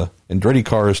mentioned the Andretti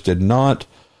cars did not.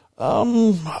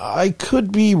 I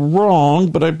could be wrong,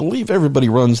 but I believe everybody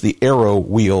runs the Aero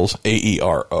wheels,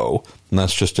 AERO, and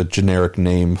that's just a generic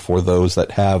name for those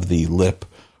that have the lip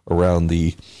around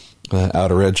the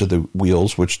outer edge of the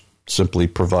wheels, which simply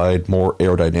provide more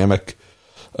aerodynamic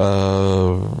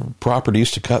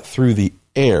properties to cut through the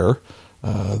air.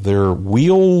 Their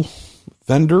wheel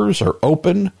vendors are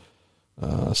open.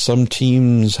 Some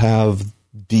teams have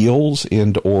deals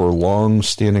and or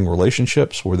long-standing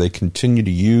relationships where they continue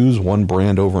to use one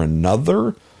brand over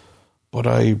another, but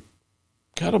I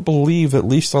gotta believe, at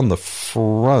least on the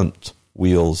front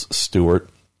wheels, Stuart,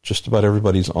 just about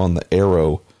everybody's on the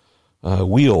Aero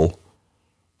wheel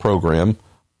program.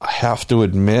 I have to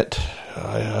admit,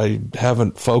 I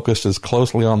haven't focused as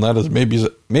closely on that as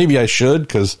maybe I should,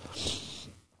 because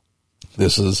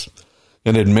this is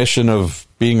an admission of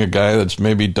being a guy that's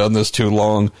maybe done this too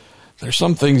long. There's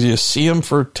some things you see them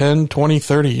for 10, 20,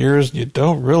 30 years, and you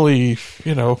don't really,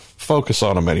 focus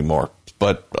on them anymore.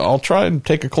 But I'll try and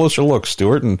take a closer look,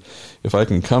 Stuart, and if I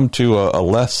can come to a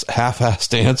less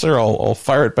half-assed answer, I'll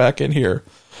fire it back in here.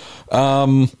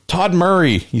 Todd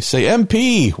Murray, you say,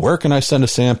 MP, where can I send a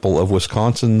sample of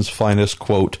Wisconsin's finest,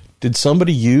 quote, did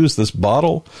somebody use this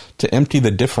bottle to empty the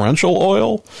differential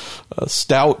oil?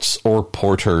 Stouts or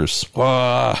porters?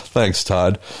 Thanks,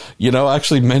 Todd. I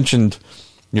actually mentioned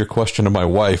your question to my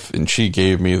wife, and she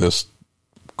gave me this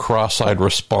cross-eyed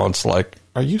response like,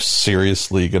 are you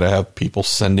seriously going to have people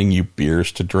sending you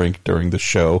beers to drink during the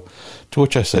show? To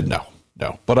which I said, no.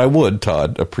 But I would,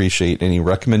 Todd, appreciate any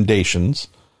recommendations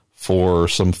for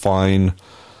some fine,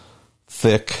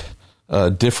 thick,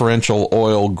 differential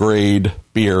oil grade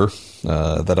beer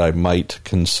that I might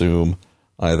consume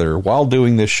either while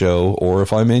doing this show or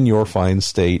if I'm in your fine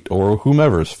state or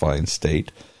whomever's fine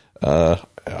state.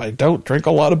 I don't drink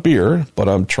a lot of beer, but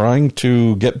I'm trying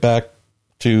to get back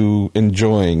to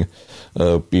enjoying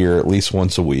beer at least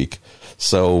once a week.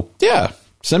 So, yeah,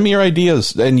 send me your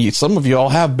ideas. And some of you all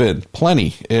have been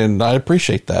plenty, and I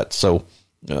appreciate that. So,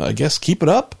 I guess keep it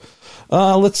up.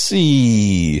 Let's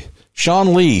see.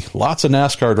 Sean Lee, lots of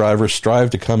NASCAR drivers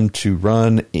strive to come to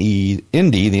run the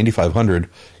Indy 500.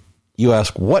 You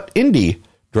ask, what Indy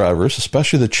drivers,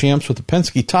 especially the champs with the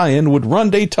Penske tie-in, would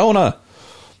run Daytona?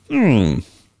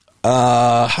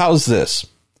 How's this?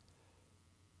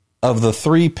 Of the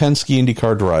 3 Penske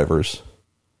IndyCar drivers,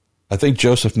 I think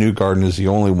Joseph Newgarden is the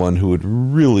only one who would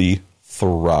really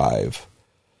thrive.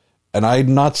 And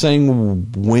I'm not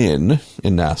saying win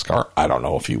in NASCAR. I don't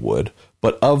know if he would.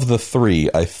 But of the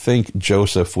 3, I think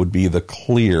Joseph would be the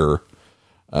clear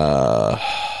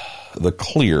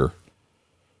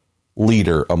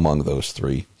leader among those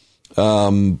 3.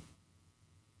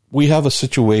 We have a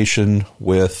situation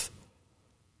with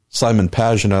Simon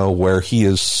Pagenaud where he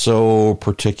is so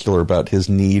particular about his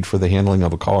need for the handling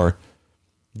of a car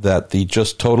that the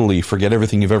just totally forget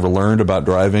everything you've ever learned about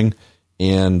driving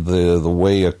and the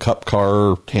way a cup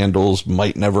car handles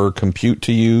might never compute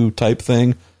to you type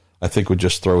thing, I think would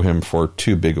just throw him for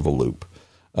too big of a loop.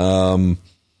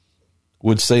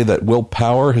 Would say that Will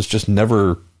Power has just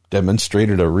never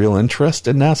demonstrated a real interest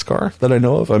in NASCAR that I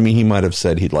know of. I mean, he might have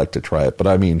said he'd like to try it, but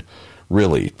I mean,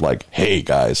 really, like, hey,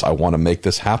 guys, I want to make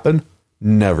this happen.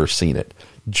 Never seen it.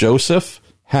 Joseph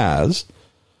has,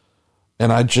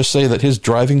 and I'd just say that his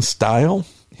driving style,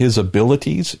 his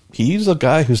abilities, he's a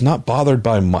guy who's not bothered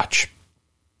by much.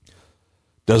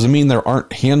 Doesn't mean there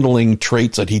aren't handling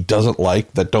traits that he doesn't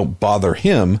like that don't bother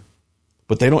him,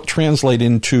 but they don't translate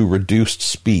into reduced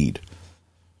speed.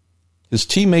 His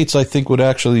teammates, I think, would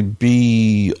actually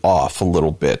be off a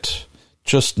little bit.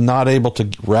 Just not able to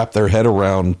wrap their head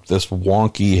around this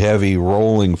wonky, heavy,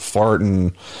 rolling,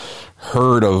 farting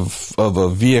herd of a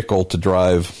vehicle to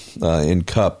drive in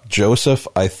Cup. Joseph,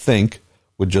 I think,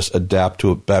 would just adapt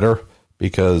to it better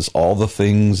because all the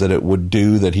things that it would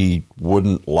do that he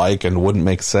wouldn't like and wouldn't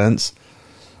make sense,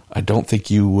 I don't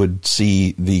think you would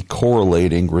see the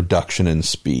correlating reduction in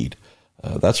speed.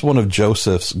 That's one of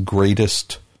Joseph's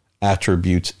greatest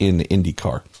attributes in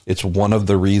IndyCar. It's one of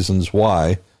the reasons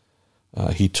why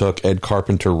he took Ed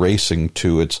Carpenter Racing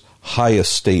to its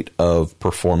highest state of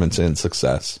performance and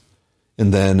success.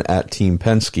 And then at Team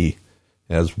Penske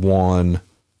has won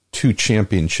 2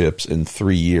 championships in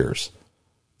 3 years.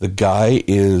 The guy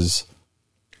is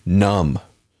numb.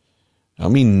 I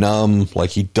mean numb,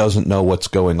 like he doesn't know what's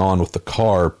going on with the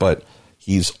car, but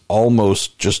he's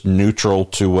almost just neutral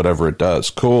to whatever it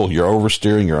does. Cool, you're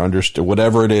oversteering, you're understeer,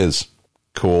 whatever it is.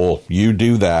 Cool, you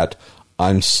do that.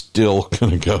 I'm still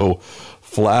going to go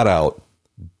flat out,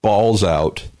 balls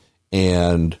out,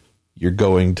 and you're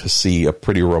going to see a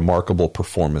pretty remarkable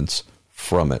performance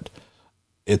from it.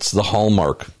 It's the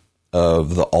hallmark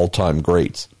of the all-time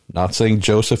greats. Not saying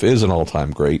Joseph is an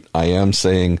all-time great. I am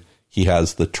saying he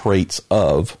has the traits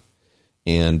of,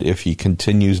 and if he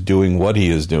continues doing what he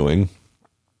is doing,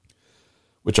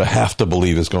 which I have to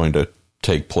believe is going to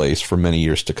take place for many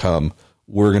years to come,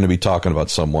 we're going to be talking about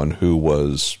someone who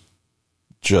was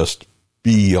just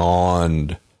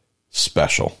beyond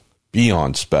special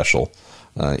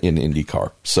in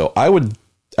IndyCar. So I would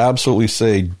absolutely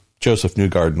say Joseph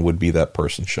Newgarden would be that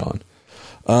person, Sean.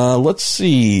 Let's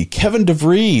see. Kevin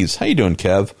DeVries. How you doing,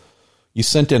 Kev? You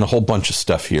sent in a whole bunch of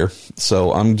stuff here,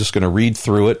 so I'm just going to read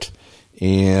through it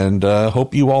and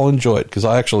hope you all enjoy it because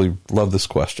I actually love this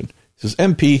question. He says,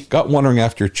 MP, got wondering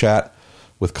after your chat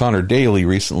with Connor Daly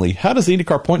recently, how does the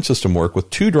IndyCar point system work with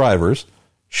 2 drivers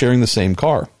sharing the same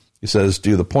car? He says,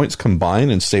 do the points combine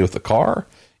and stay with the car?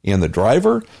 and the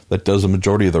driver that does the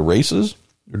majority of the races?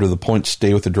 Or do the points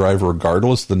stay with the driver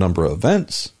regardless of the number of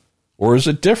events? Or is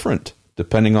it different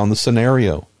depending on the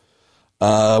scenario?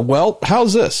 Well,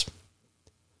 how's this?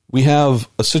 We have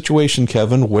a situation,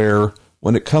 Kevin, where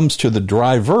when it comes to the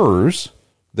drivers,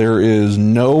 there is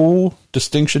no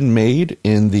distinction made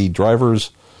in the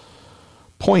drivers'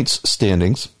 points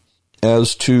standings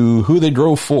as to who they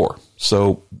drove for.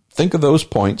 So think of those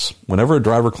points. Whenever a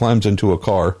driver climbs into a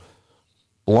car,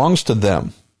 belongs to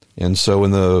them. And so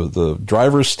in the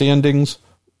driver's standings,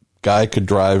 guy could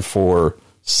drive for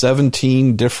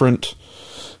 17 different,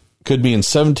 could be in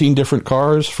 17 different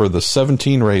cars for the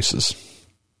 17 races.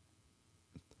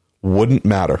 Wouldn't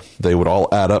matter. They would all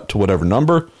add up to whatever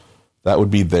number. That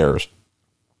would be theirs.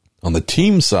 On the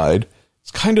team side, it's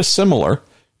kind of similar,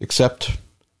 except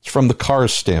it's from the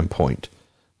car's standpoint.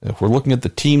 If we're looking at the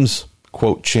team's,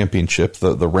 quote, championship,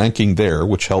 the ranking there,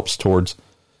 which helps towards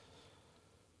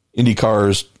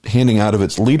IndyCar's handing out of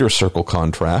its leader circle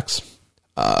contracts,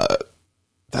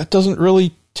 that doesn't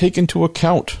really take into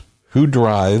account who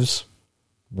drives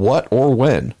what or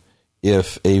when.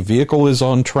 If a vehicle is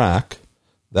on track,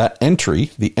 that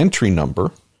entry, the entry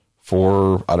number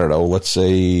for, I don't know, let's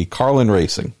say Carlin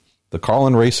Racing, the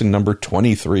Carlin Racing number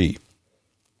 23,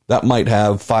 that might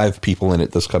have 5 people in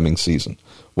it this coming season.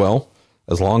 Well,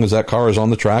 as long as that car is on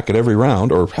the track at every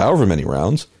round, or however many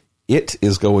rounds, it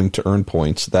is going to earn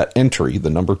points. That entry, the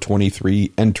number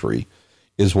 23 entry,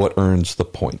 is what earns the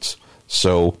points.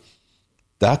 So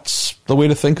that's the way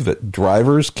to think of it.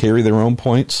 Drivers carry their own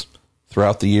points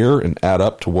throughout the year and add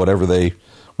up to wherever they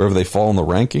fall in the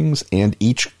rankings, and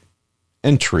each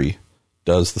entry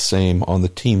does the same on the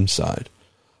team side.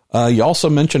 You also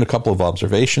mentioned a couple of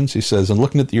observations. He says, in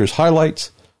looking at the year's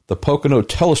highlights, the Pocono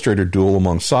Telestrator duel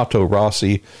among Sato,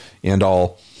 Rossi, and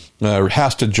all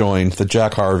has to join the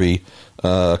Jack Harvey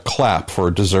clap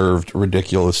for deserved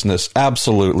ridiculousness.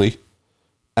 Absolutely.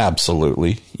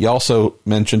 Absolutely. He also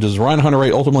mentioned, does Ryan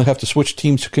Hunter-Reay ultimately have to switch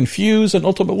teams to confuse and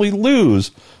ultimately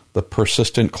lose the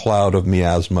persistent cloud of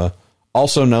miasma,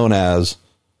 also known as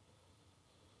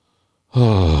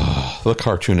the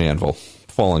cartoon anvil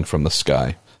falling from the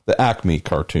sky, the Acme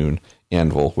cartoon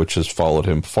anvil, which has followed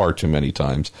him far too many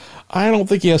times? I don't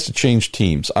think he has to change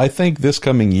teams. I think this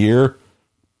coming year,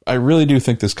 I really do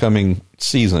think this coming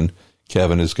season,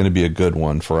 Kevin, is going to be a good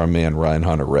one for our man Ryan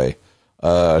Hunter-Reay.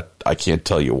 I can't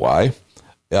tell you why.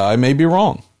 I may be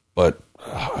wrong, but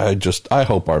I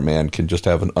hope our man can just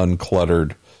have an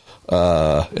uncluttered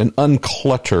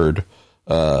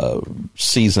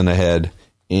season ahead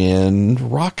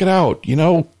and rock it out. You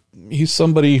know, he's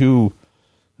somebody who,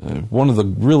 one of the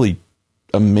really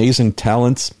amazing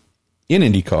talents in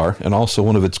IndyCar and also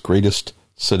one of its greatest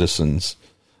citizens.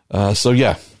 So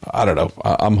yeah, I don't know.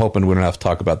 I'm hoping we don't have to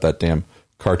talk about that damn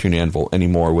cartoon anvil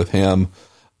anymore with him.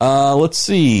 Let's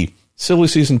see. Silly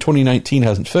season 2019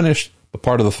 hasn't finished, but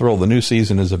part of the thrill of the new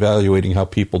season is evaluating how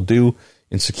people do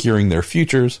in securing their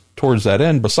futures. Towards that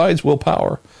end, besides Will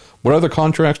Power, what other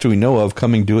contracts do we know of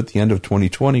coming due at the end of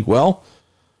 2020? Well,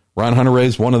 Ryan Hunter-Reay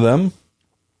is one of them.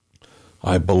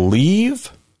 I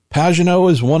believe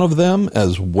Pagenaud is one of them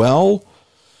as well.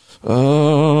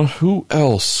 Who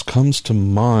else comes to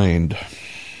mind?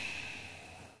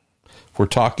 If we're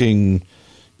talking,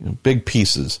 big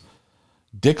pieces.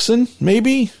 Dixon,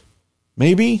 maybe?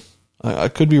 I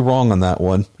could be wrong on that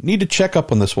one. Need to check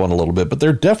up on this one a little bit, but there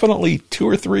are definitely 2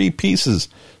 or 3 pieces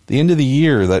at the end of the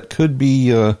year that could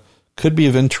be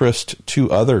of interest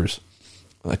to others.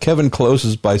 Kevin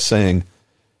closes by saying,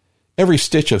 every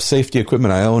stitch of safety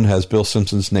equipment I own has Bill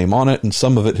Simpson's name on it, and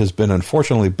some of it has been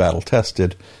unfortunately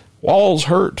battle-tested. Walls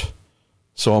hurt,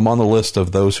 so I'm on the list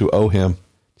of those who owe him.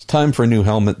 It's time for a new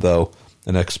helmet, though,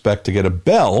 and I expect to get a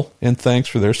bell, and thanks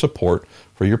for their support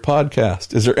for your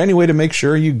podcast. Is there any way to make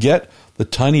sure you get the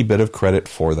tiny bit of credit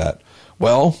for that?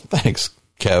 Well, thanks,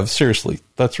 Kev. Seriously,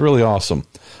 that's really awesome.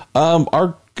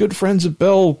 Our good friends at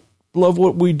Bell love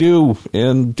what we do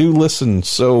and do listen,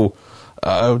 so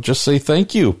I'll just say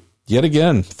thank you. Yet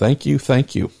again, thank you.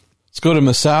 Let's go to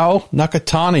Masao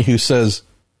Nakatani, who says,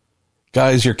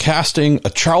 guys, you're casting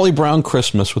a Charlie Brown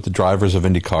Christmas with the drivers of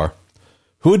IndyCar.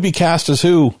 Who would be cast as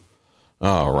who?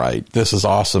 All right. This is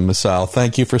awesome, Masao.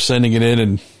 Thank you for sending it in.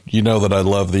 And you know that I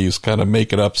love these kind of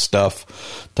make it up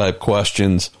stuff type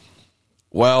questions.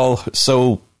 Well,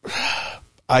 so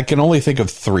I can only think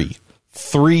of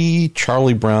 3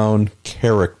 Charlie Brown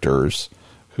characters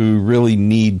who really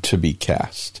need to be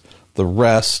cast. The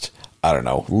rest, I don't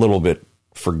know, a little bit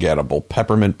forgettable.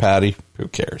 Peppermint Patty, who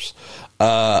cares?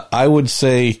 I would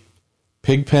say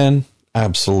Pigpen,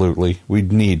 absolutely.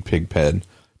 We'd need Pigpen.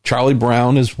 Charlie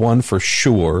Brown is one for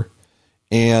sure.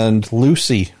 and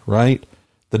Lucy, right?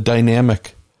 The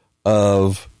dynamic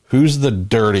of who's the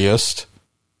dirtiest,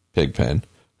 Pigpen,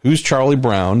 who's Charlie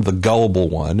Brown, the gullible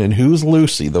one, and who's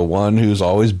Lucy, the one who's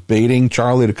always baiting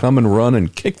Charlie to come and run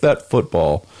and kick that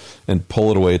football and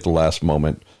pull it away at the last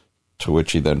moment, to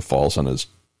which he then falls on his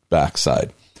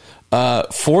backside.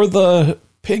 For the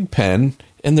Pigpen,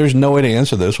 and there's no way to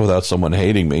answer this without someone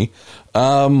hating me,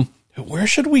 where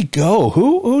should we go?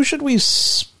 Who should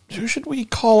we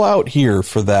call out here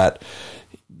for that?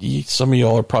 Some of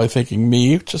y'all are probably thinking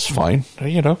me, which is fine.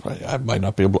 You know, I might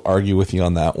not be able to argue with you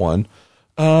on that one.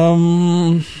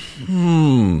 Who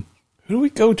do we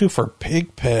go to for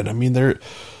Pigpen? I mean,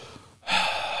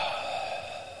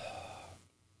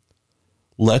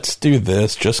 let's do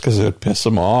this just because it would piss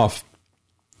him off.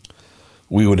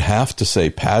 We would have to say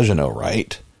Pagano,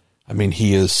 right? I mean,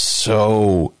 he is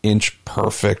so inch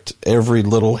perfect. Every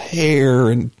little hair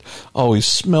and always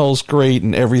smells great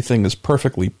and everything is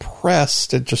perfectly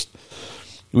pressed.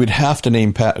 We'd have to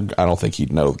name I don't think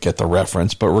he'd get the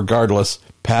reference, but regardless,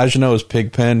 Pagano is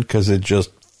Pigpen because it just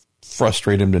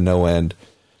frustrated him to no end.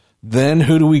 Then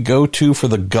who do we go to for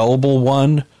the gullible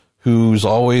one who's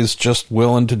always just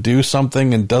willing to do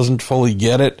something and doesn't fully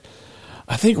get it?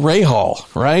 I think Ray Hall,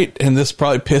 right? And this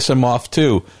probably piss him off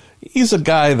too. He's a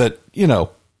guy that, you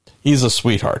know, he's a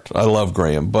sweetheart. I love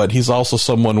Graham, but he's also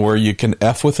someone where you can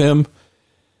F with him,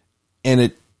 and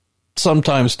it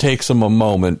sometimes takes him a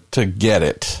moment to get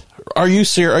it. Are you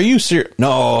serious? Are you serious?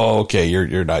 No, okay,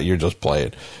 you're not. You're just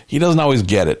playing. He doesn't always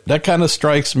get it. That kind of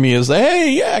strikes me as,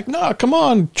 hey, yeah, no, come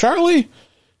on, Charlie,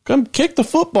 come kick the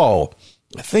football.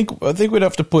 I think we'd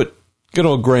have to put good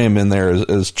old Graham in there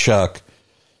as Chuck.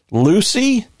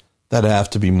 Lucy, that'd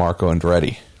have to be Marco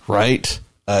Andretti, right?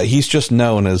 He's just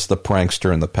known as the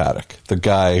prankster in the paddock, the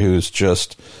guy who's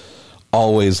just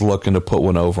always looking to put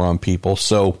one over on people.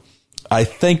 So I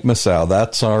think, Masao,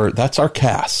 that's our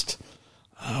cast.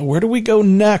 Where do we go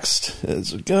next?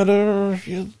 It's got a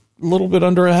little bit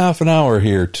under a half an hour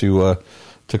here to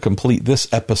complete this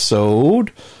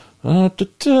episode. There's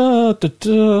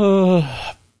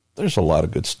a lot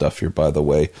of good stuff here, by the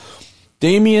way.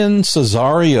 Damian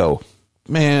Cesario.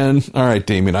 Man, all right,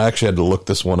 Damien, I actually had to look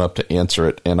this one up to answer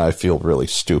it, and I feel really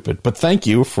stupid. But thank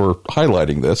you for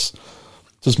highlighting this. It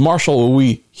says, Marshall, will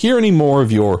we hear any more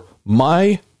of your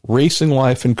My Racing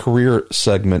Life and Career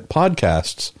segment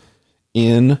podcasts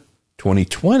in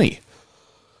 2020?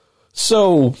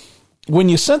 So when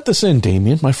you sent this in,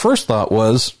 Damien, my first thought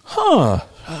was,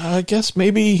 I guess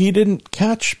maybe he didn't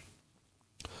catch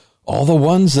all the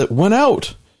ones that went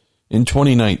out in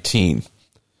 2019.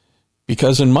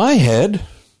 Because in my head,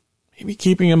 maybe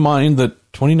keeping in mind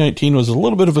that 2019 was a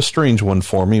little bit of a strange one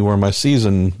for me, where my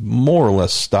season more or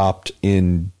less stopped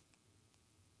in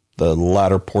the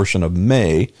latter portion of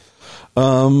May.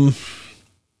 In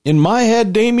my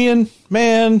head, Damien,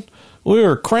 man, we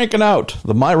were cranking out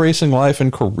the My Racing Life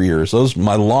and Careers. Those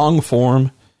my long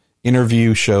form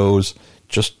interview shows,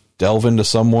 just delve into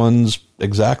someone's,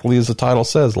 exactly as the title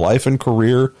says, life and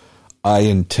career. I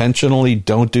intentionally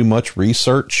don't do much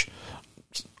research.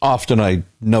 Often I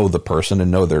know the person and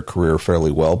know their career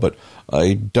fairly well, but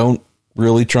I don't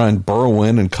really try and burrow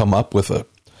in and come up with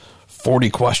 40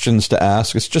 questions to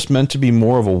ask. It's just meant to be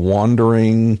more of a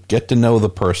wandering, get to know the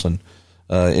person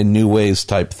in new ways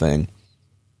type thing.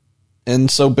 And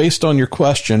so based on your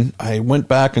question, I went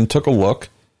back and took a look.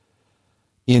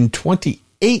 In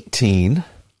 2018,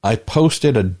 I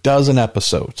posted a dozen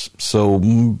episodes.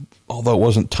 So although it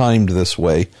wasn't timed this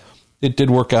way, it did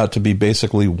work out to be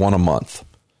basically one a month.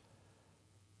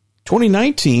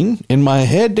 2019, in my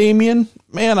head, Damien,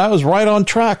 man, I was right on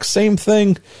track. Same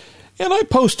thing. And I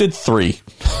posted 3.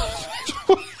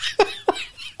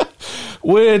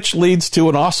 Which leads to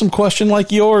an awesome question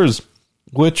like yours,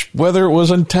 which, whether it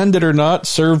was intended or not,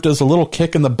 served as a little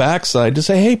kick in the backside to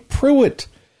say, hey, Pruitt,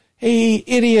 hey,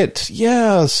 idiot.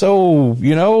 Yeah, so,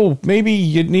 maybe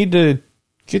you need to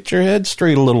get your head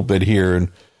straight a little bit here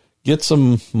and get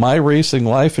some My Racing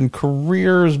Life and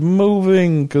Careers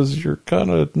moving, because you're kind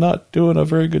of not doing a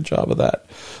very good job of that.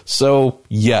 So,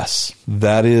 yes,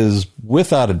 that is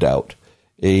without a doubt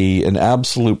an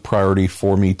absolute priority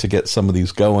for me to get some of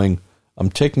these going. I'm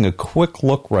taking a quick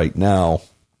look right now.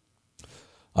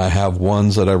 I have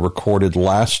ones that I recorded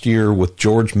last year with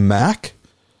George Mack,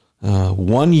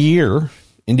 1 year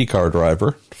IndyCar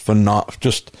driver.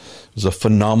 It was a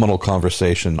phenomenal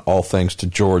conversation, all thanks to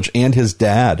George and his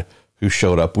dad who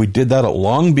showed up. We did that at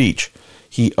Long Beach.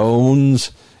 He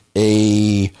owns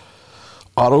a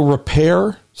auto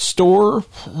repair store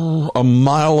a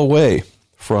mile away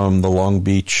from the Long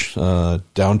Beach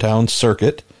downtown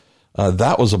circuit.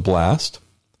 That was a blast.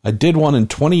 I did one in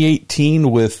 2018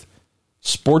 with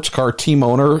sports car team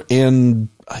owner and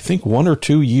I think 1 or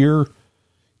 2 year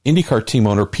IndyCar team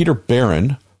owner Peter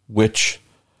Barron, which,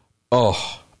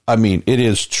 it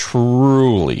is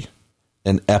truly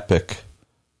an epic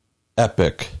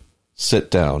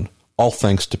sit down. All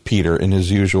thanks to Peter and his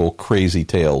usual crazy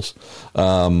tales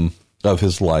of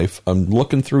his life. I'm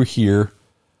looking through here.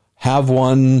 Have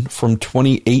one from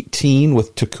 2018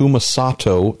 with Takuma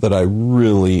Sato that I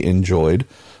really enjoyed.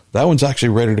 That one's actually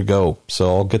ready to go,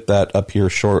 so I'll get that up here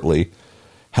shortly.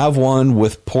 Have one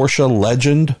with Porsche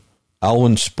legend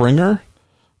Alwyn Springer,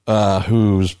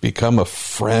 who's become a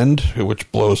friend,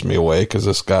 which blows me away because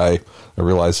this guy, I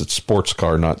realize it's sports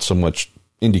car, not so much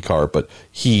IndyCar, but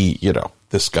he,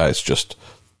 this guy's just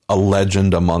a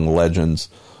legend among legends.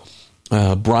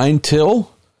 Brian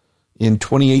Till in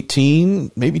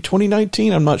 2018, maybe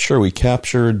 2019, I'm not sure. We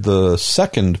captured the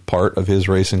second part of his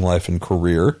racing life and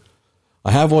career. I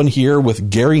have one here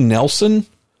with Gary Nelson,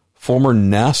 former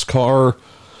NASCAR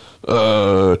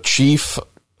chief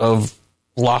of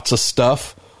lots of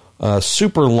stuff,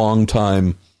 super long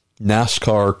time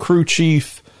NASCAR crew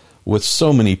chief with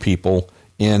so many people,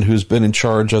 and who's been in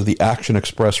charge of the Action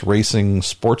Express Racing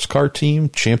sports car team,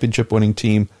 championship winning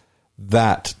team.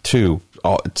 That too,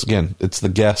 it's the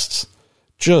guests.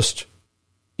 Just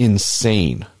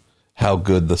insane how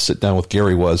good the sit down with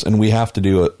Gary was, and we have to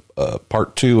do a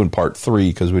part 2 and part 3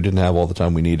 because we didn't have all the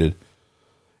time we needed.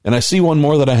 And I see one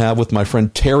more that I have with my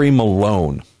friend Terry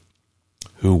Malone,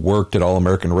 who worked at All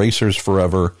American Racers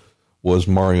forever, was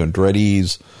Mario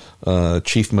Andretti's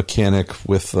chief mechanic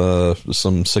with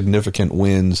some significant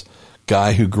wins,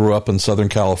 guy who grew up in Southern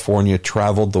California,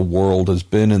 traveled the world, has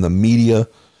been in the media,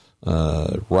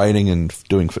 writing and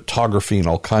doing photography and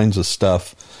all kinds of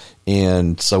stuff.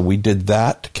 And so we did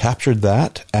that, captured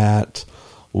that at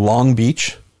Long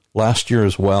Beach last year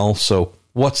as well. So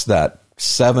what's that,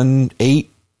 7, 8,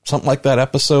 something like that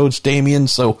episodes, Damien?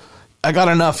 So I got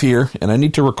enough here, and I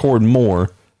need to record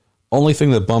more. Only thing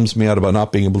that bums me out about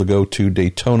not being able to go to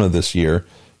Daytona this year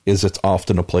is it's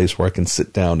often a place where I can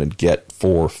sit down and get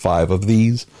 4 or 5 of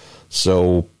these.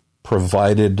 So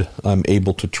provided I'm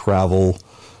able to travel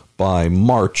by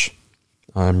March,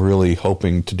 I'm really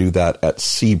hoping to do that at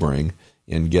Sebring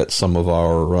and get some of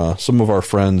our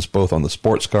friends, both on the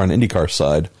sports car and IndyCar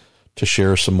side, to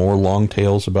share some more long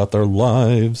tales about their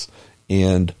lives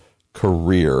and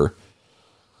career.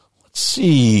 Let's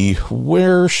see,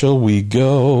 where shall we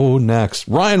go next?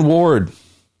 Ryan Ward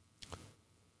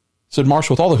said,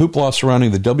 Marshall, with all the hoopla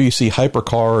surrounding the WC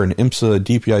Hypercar and IMSA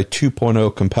DPI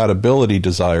 2.0 compatibility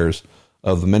desires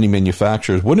of the many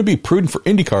manufacturers, wouldn't it be prudent for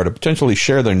IndyCar to potentially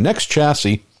share their next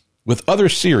chassis with other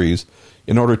series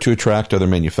in order to attract other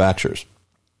manufacturers?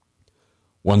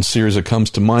 One series that comes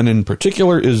to mind in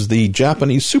particular is the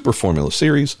Japanese Super Formula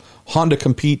Series. Honda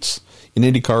competes in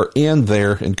IndyCar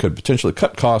and could potentially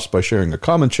cut costs by sharing a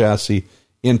common chassis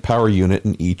and power unit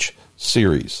in each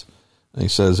series. And he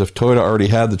says if Toyota already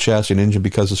had the chassis and engine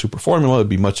because of Super Formula, it'd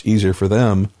be much easier for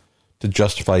them to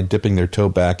justify dipping their toe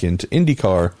back into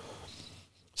IndyCar.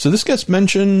 So this gets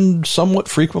mentioned somewhat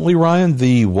frequently, Ryan.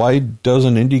 Why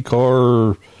doesn't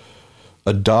IndyCar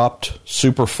adopt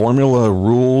Super Formula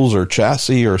rules or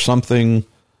chassis or something,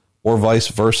 or vice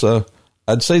versa?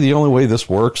 I'd say the only way this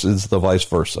works is the vice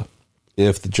versa.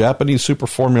 If the Japanese Super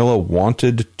Formula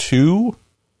wanted to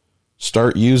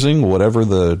start using whatever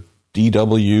the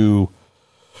DW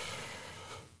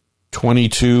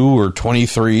 22 or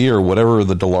 23 or whatever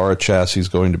the Dallara chassis is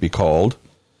going to be called,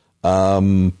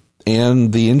 and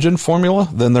the engine formula,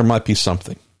 then there might be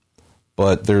something.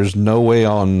 But there's no way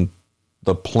on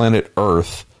the planet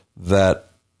Earth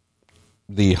that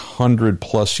the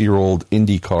 100-plus-year-old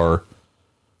IndyCar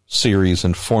series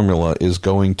and formula is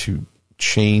going to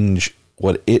change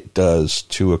what it does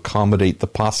to accommodate the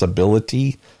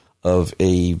possibility of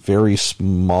a very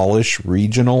smallish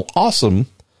regional, awesome,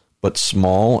 but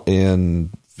small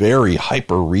and very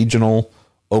hyper-regional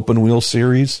open-wheel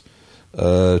series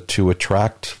to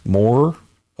attract more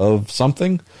of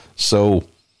something. So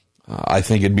I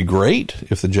think it'd be great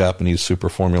if the Japanese Super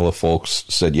Formula folks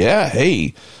said, yeah,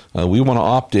 hey, we want to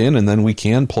opt in, and then we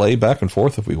can play back and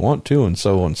forth if we want to, and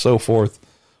so on and so forth.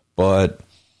 But,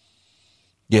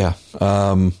 yeah,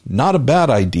 not a bad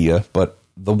idea, but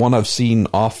the one I've seen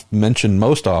mentioned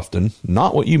most often,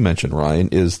 not what you mentioned, Ryan,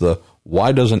 is the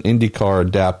why doesn't IndyCar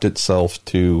adapt itself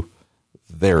to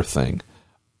their thing?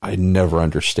 I never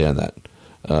understand that.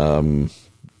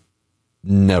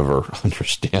 Never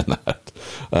understand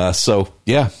that. So,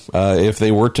 yeah, if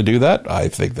they were to do that, I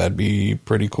think that'd be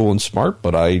pretty cool and smart.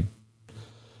 But I,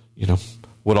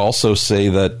 would also say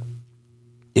that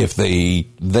if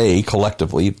they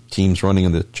collectively, teams running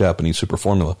in the Japanese Super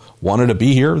Formula, wanted to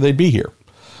be here, they'd be here.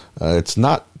 It's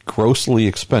not grossly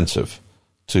expensive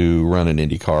to run an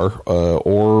IndyCar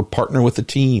or partner with a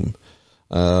team.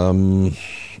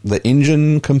 The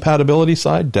engine compatibility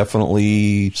side,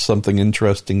 definitely something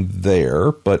interesting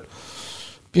there. But,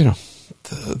 you know,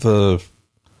 the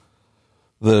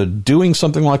doing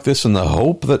something like this in the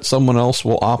hope that someone else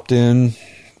will opt in,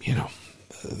 you know,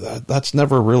 that's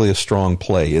never really a strong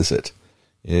play, is it?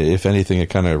 If anything, it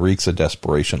kind of reeks of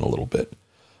desperation a little bit.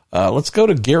 Let's go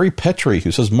to Gary Petrie,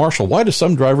 who says, Marshall, why do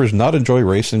some drivers not enjoy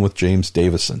racing with James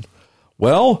Davison?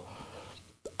 Well,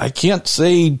 I can't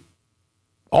say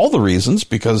all the reasons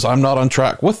because I'm not on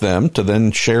track with them to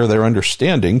then share their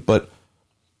understanding, but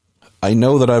I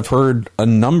know that I've heard a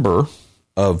number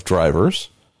of drivers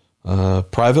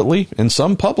privately and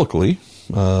some publicly,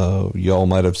 y'all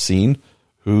might have seen,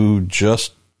 who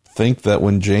just think that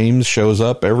when James shows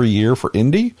up every year for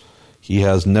Indy, he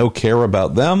has no care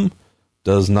about them,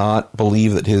 does not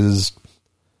believe that his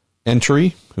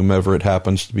entry, whomever it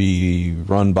happens to be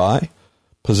run by,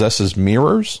 possesses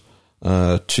mirrors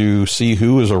to see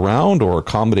who is around or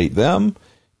accommodate them,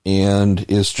 and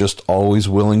is just always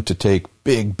willing to take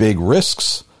big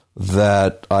risks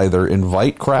that either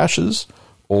invite crashes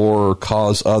or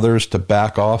cause others to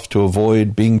back off to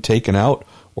avoid being taken out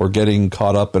or getting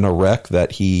caught up in a wreck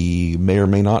that he may or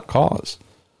may not cause.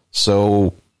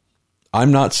 So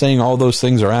I'm not saying all those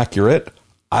things are accurate.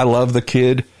 I love the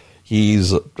kid.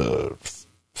 He's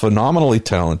phenomenally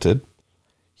talented.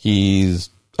 He's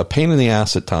a pain in the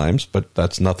ass at times, but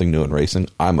that's nothing new in racing.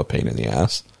 I'm a pain in the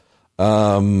ass.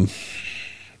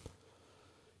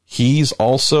 He's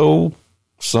also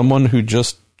someone who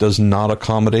just does not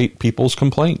accommodate people's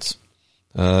complaints.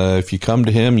 If you come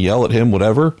to him, yell at him,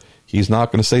 whatever, he's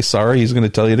not going to say sorry. He's going to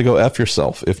tell you to go F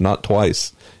yourself, if not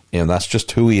twice. And that's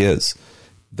just who he is.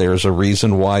 There's a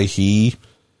reason why he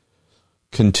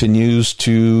continues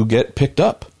to get picked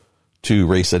up to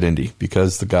race at Indy,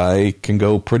 because the guy can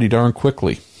go pretty darn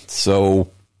quickly.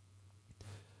 So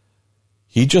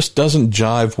he just doesn't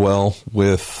jive well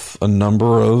with a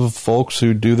number of folks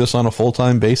who do this on a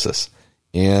full-time basis.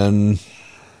 And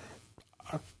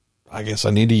I guess I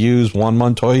need to use Juan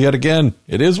Montoya yet again.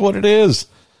 It is what it is.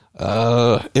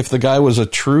 If the guy was a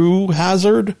true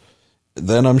hazard,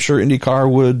 then I'm sure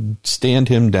IndyCar would stand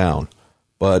him down.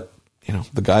 But, you know,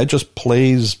 the guy just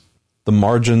plays the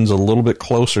margins a little bit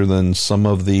closer than some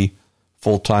of the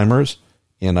full-timers,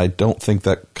 and I don't think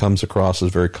that comes across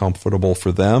as very comfortable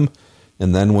for them.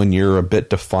 And then when you're a bit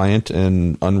defiant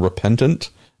and unrepentant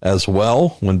as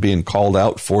well, when being called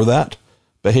out for that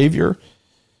behavior,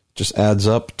 just adds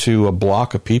up to a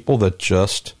block of people that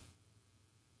just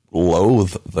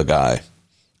loathe the guy.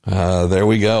 There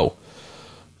we go.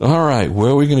 All right,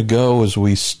 where are we going to go as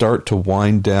we start to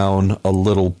wind down a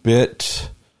little bit?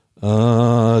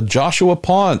 Joshua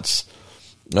Ponce,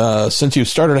 since you've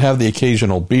started to have the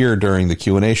occasional beer during the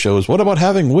Q&A shows, what about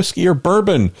having whiskey or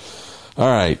bourbon? All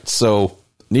right, so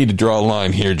need to draw a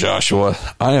line here, Joshua.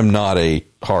 I am not a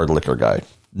hard liquor guy.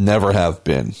 Never have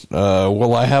been.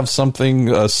 Will I have something,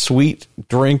 a sweet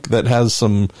drink that has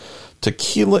some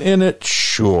tequila in it?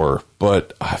 Sure,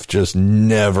 but I've just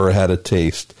never had a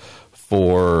taste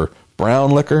for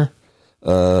brown liquor.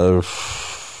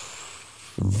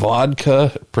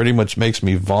 Vodka pretty much makes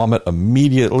me vomit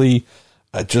immediately.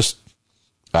 I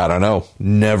don't know.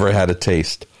 Never had a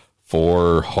taste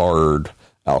for hard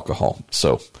alcohol.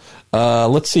 So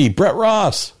let's see. Brett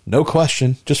Ross, no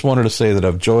question. Just wanted to say that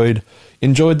I've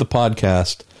enjoyed the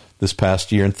podcast this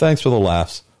past year, and thanks for the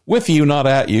laughs. With you, not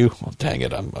at you. Well, dang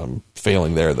it, I'm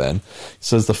failing there then. He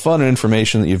says, the fun and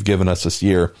information that you've given us this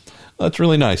year, that's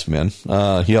really nice, man.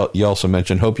 He also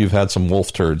mentioned, hope you've had some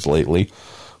wolf turds lately,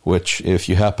 which if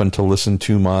you happen to listen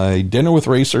to my Dinner with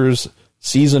Racers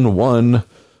Season 1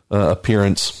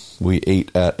 appearance, we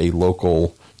ate at a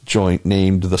local joint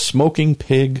named The Smoking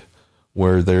Pig,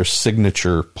 where their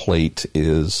signature plate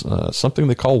is something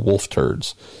they call wolf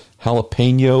turds.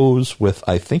 Jalapenos with,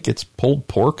 I think it's pulled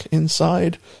pork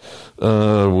inside,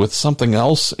 with something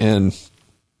else. And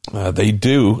they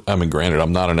do, I mean, granted,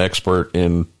 I'm not an expert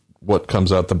in what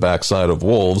comes out the backside of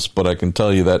wolves, but I can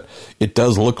tell you that it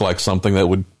does look like something that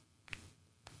would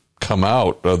come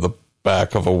out of the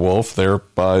back of a wolf there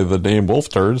by the name wolf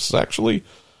turds. It's actually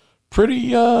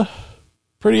pretty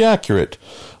accurate.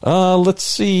 Let's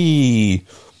see.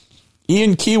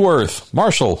 Ian Keyworth.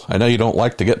 Marshall, I know you don't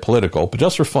like to get political, but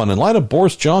just for fun, in light of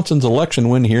Boris Johnson's election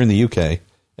win here in the UK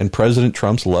and President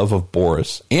Trump's love of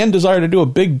Boris and desire to do a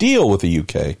big deal with the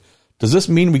UK, does this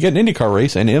mean we get an IndyCar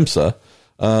race and IMSA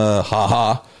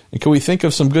Haha. And can we think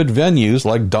of some good venues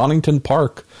like Donington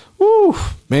Park? Woo,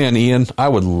 man, Ian, I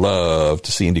would love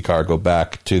to see IndyCar go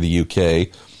back to the UK.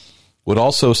 Would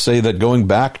also say that going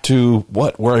back to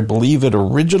where I believe it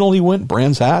originally went,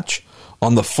 Brands Hatch,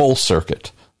 on the full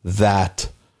circuit. That,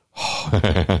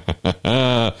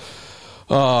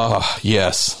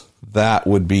 yes, that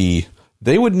would be,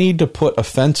 they would need to put a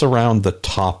fence around the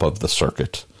top of the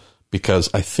circuit, because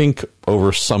I think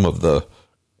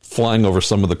flying over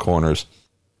some of the corners,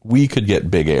 we could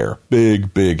get big air.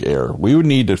 We would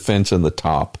need a fence in the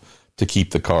top to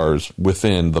keep the cars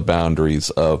within the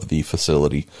boundaries of the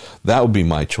facility. That would be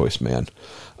my choice, man.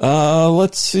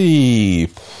 Let's see.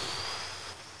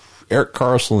 Eric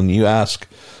Carlson, you ask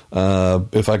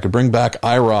if I could bring back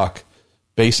IROC,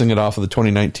 basing it off of the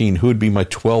 2019, who would be my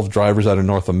 12 drivers out of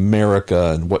North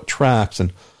America and what tracks?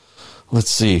 And let's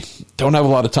see. Don't have a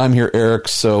lot of time here, Eric,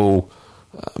 so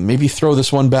maybe throw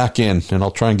this one back in, and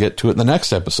I'll try and get to it in the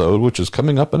next episode, which is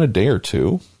coming up in a day or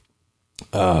two.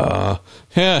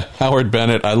 Howard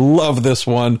Bennett, I love this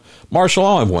one. Marshall,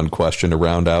 I'll have one question to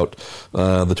round out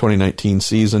the 2019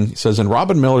 season. He says, in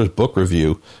Robin Miller's book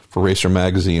review for Racer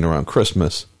Magazine around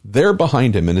Christmas, there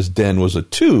behind him in his den was a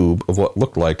tube of what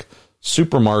looked like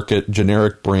supermarket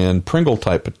generic brand Pringle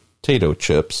type potato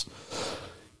chips.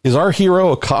 Is our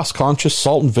hero a cost-conscious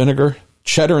salt and vinegar,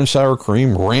 cheddar and sour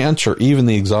cream, ranch, or even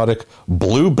the exotic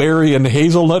blueberry and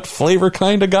hazelnut flavor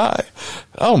kind of guy?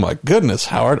 Oh my goodness,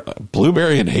 Howard,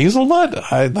 blueberry and hazelnut?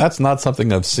 That's not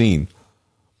something I've seen.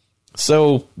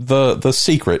 So the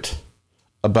secret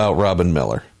about Robin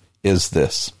Miller is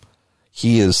this.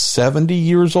 He is 70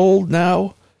 years old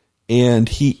now, and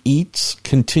he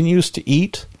continues to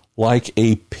eat like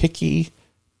a picky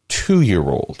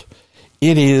 2-year-old.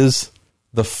 It is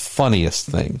the funniest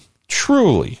thing.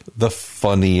 Truly the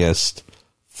funniest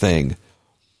thing.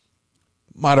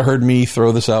 Might have heard me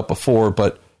throw this out before,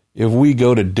 but if we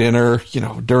go to dinner,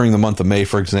 during the month of May,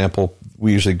 for example,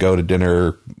 we usually go to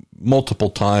dinner multiple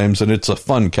times, and it's a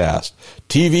fun cast.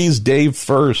 TV's Dave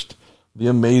First, the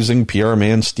amazing PR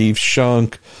man Steve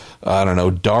Shunk, I don't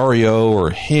know, Dario or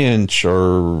Hinch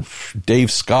or Dave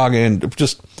Scoggin.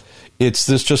 It's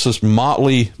just this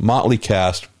motley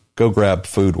cast. Go grab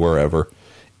food wherever.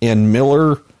 And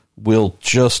Miller will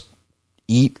just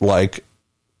eat like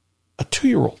a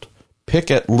 2-year-old.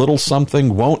 Pick at little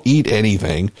something, won't eat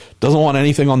anything, doesn't want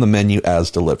anything on the menu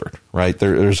as delivered, right?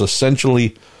 There's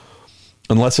essentially,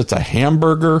 unless it's a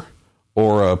hamburger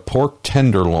or a pork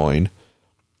tenderloin,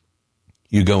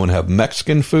 you go and have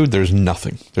Mexican food, there's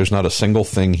nothing. There's not a single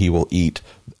thing he will eat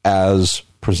as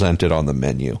presented on the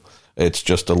menu. It's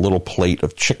just a little plate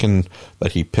of chicken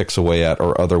that he picks away at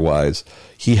or otherwise.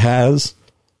 He has,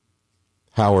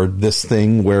 Howard, this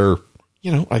thing where,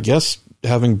 I guess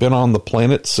having been on the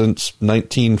planet since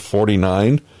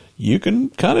 1949, you can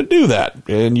kind of do that.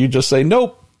 And you just say,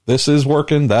 nope, this is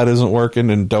working, that isn't working,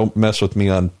 and don't mess with me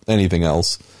on anything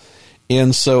else.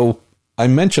 And so I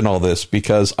mention all this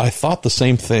because I thought the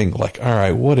same thing. Like, all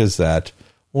right, what is that?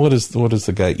 What is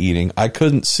the guy eating? I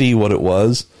couldn't see what it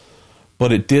was,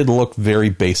 but it did look very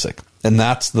basic. And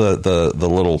that's the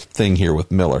little thing here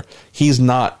with Miller. He's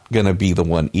not going to be the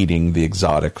one eating the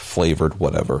exotic flavored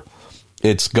whatever.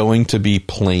 It's going to be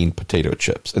plain potato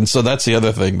chips. And so that's the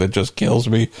other thing that just kills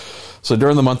me. So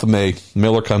during the month of May,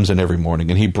 Miller comes in every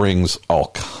morning and he brings all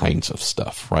kinds of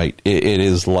stuff, right?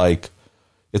 It's like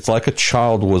a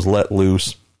child was let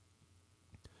loose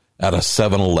at a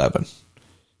 7-Eleven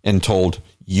and told,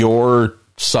 your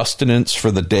sustenance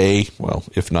for the day, well,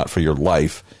 if not for your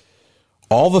life,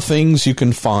 all the things you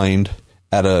can find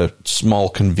at a small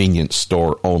convenience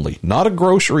store only. Not a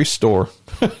grocery store.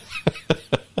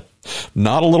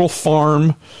 Not a little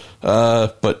farm.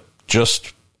 But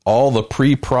just all the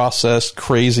pre-processed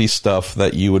crazy stuff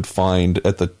that you would find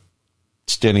at the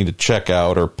standing to check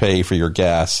out or pay for your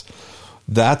gas.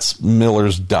 That's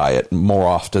Miller's diet more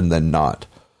often than not.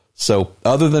 So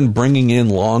other than bringing in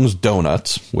Long's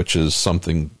Donuts, which is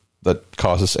something that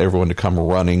causes everyone to come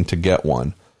running to get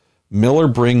one, Miller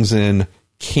brings in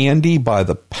candy by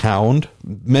the pound,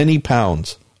 many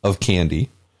pounds of candy.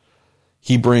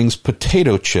 He brings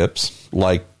potato chips,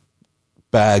 like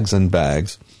bags and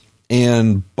bags,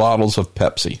 and bottles of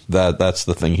Pepsi. That's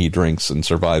the thing he drinks and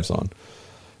survives on.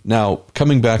 Now,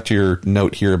 coming back to your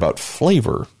note here about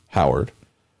flavor, Howard,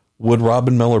 would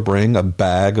Robin Miller bring a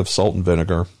bag of salt and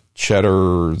vinegar,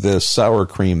 cheddar, this, sour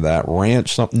cream, that,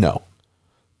 ranch, something? No.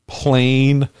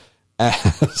 Plain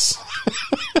as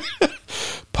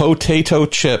potato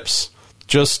chips.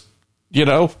 Just,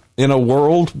 in a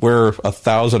world where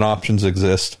 1,000 options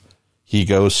exist, he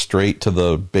goes straight to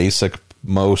the basic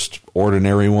most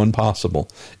ordinary one possible.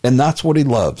 And that's what he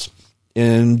loves.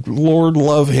 And Lord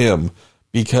love him,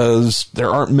 because there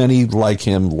aren't many like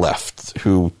him left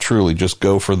who truly just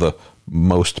go for the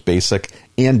most basic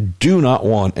and do not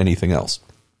want anything else.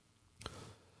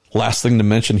 Last thing to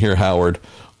mention here, Howard,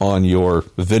 on your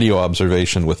video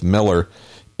observation with Miller,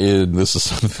 is this is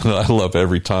something that I love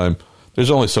every time.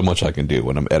 There's only so much I can do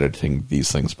when I'm editing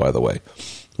these things, by the way.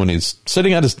 When he's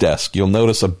sitting at his desk, you'll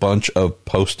notice a bunch of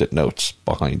Post-it notes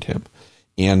behind him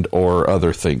and or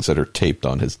other things that are taped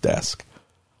on his desk.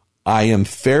 I am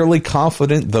fairly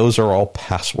confident those are all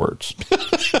passwords.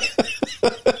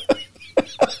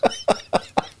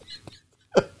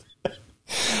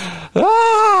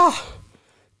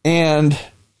 And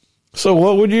so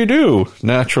what would you do,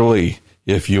 naturally,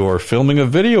 if you're filming a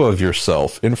video of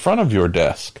yourself in front of your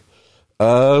desk?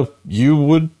 You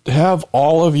would have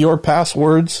all of your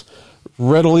passwords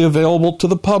readily available to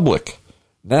the public.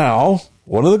 Now,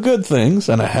 one of the good things,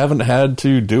 and I haven't had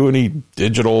to do any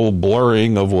digital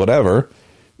blurring of whatever,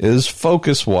 is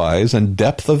focus-wise and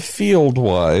depth of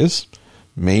field-wise,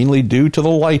 mainly due to the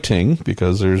lighting,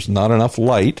 because there's not enough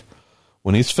light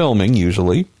when he's filming,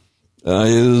 usually,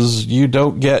 is you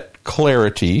don't get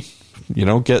clarity. You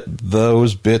don't get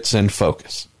those bits in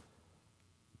focus.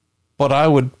 But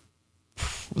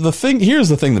here's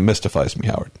the thing that mystifies me,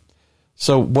 Howard.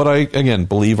 So what I, again,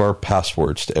 believe are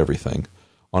passwords to everything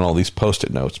on all these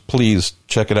Post-it notes. Please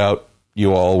check it out,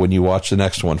 you all, when you watch the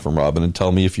next one from Robin, and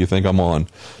tell me if you think I'm on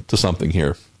to something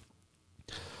here.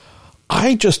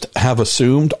 I just have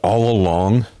assumed all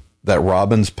along that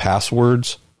Robin's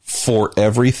passwords for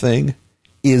everything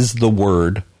is the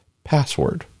word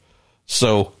password.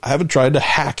 So I haven't tried to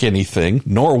hack anything,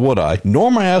 nor would I, nor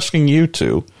am I asking you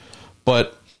to,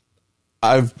 but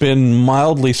I've been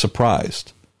mildly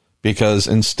surprised, because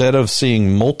instead of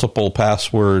seeing multiple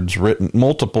passwords written,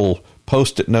 multiple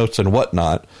Post-it notes and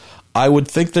whatnot, I would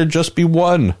think there'd just be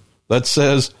one that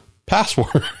says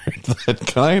password that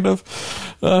kind of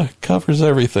covers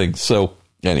everything. So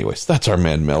anyways, that's our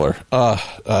man Miller.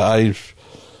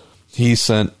 He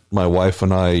sent my wife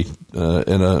and I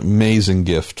an amazing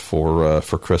gift for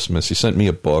Christmas. He sent me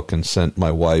a book and sent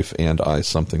my wife and I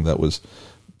something that was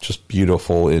just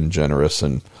beautiful and generous.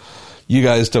 And you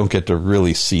guys don't get to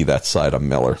really see that side of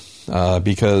Miller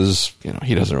because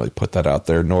he doesn't really put that out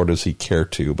there, nor does he care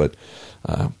to. But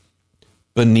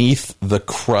beneath the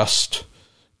crust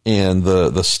and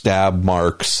the stab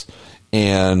marks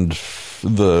and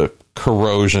the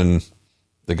corrosion,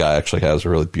 the guy actually has a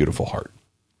really beautiful heart.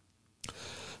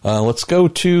 Let's go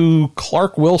to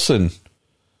Clark Wilson.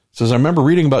 It says, I remember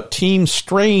reading about Team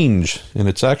Strange, and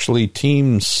it's actually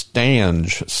Team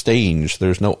Stange.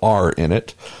 There's no R in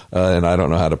it, and I don't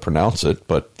know how to pronounce it,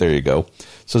 but there you go. It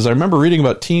says, I remember reading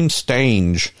about Team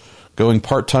Stange going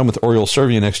part-time with Oriole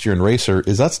Servia next year in Racer.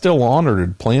 Is that still on, or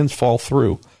did plans fall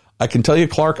through? I can tell you,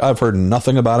 Clark, I've heard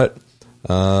nothing about it.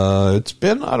 It's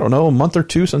been, I don't know, a month or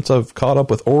two since I've caught up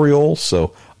with Oriole,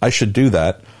 so I should do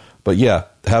that. But yeah,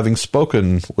 having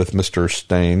spoken with Mr.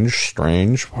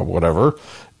 Strange, whatever,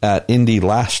 at Indy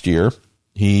last year,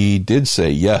 he did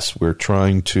say, yes, we're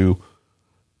trying to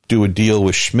do a deal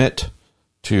with Schmidt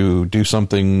to do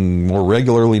something more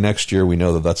regularly next year. We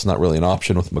know that that's not really an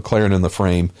option with McLaren in the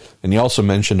frame. And he also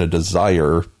mentioned a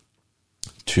desire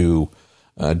to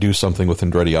do something with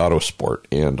Andretti Autosport.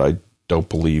 And I don't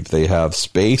believe they have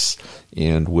space.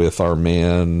 And with our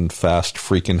man, fast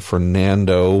freaking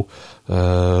Fernando,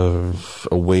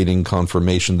 awaiting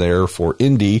confirmation there for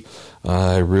Indy,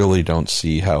 I really don't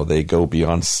see how they go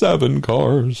beyond 7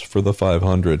 cars for the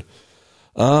 500.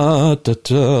 All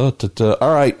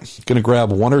right, going to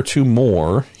grab one or two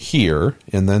more here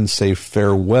and then say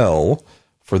farewell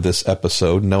for this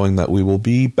episode, knowing that we will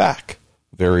be back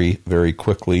very, very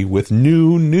quickly with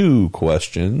new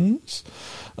questions.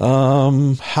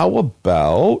 How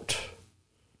about...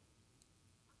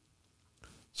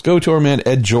 Let's go to our man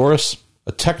Ed Joris.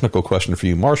 A technical question for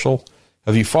you, Marshall.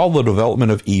 Have you followed the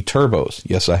development of e-turbos?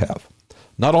 Yes, I have.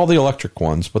 Not all the electric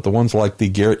ones, but the ones like the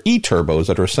Garrett e-turbos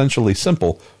that are essentially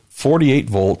simple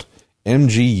 48-volt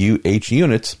MGU-H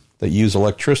units that use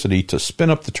electricity to spin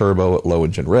up the turbo at low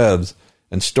engine revs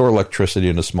and store electricity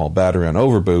in a small battery on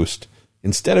overboost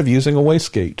instead of using a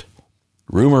wastegate.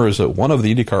 Rumor is that one of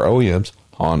the IndyCar OEMs,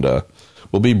 Honda,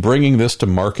 will be bringing this to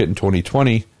market in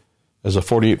 2020 as a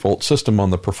 48-volt system on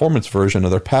the performance version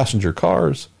of their passenger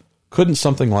cars. Couldn't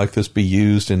something like this be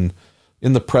used in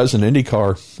the present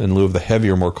IndyCar in lieu of the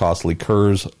heavier, more costly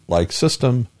KERS-like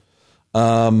system?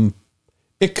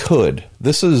 It could.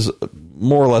 This is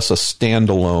more or less a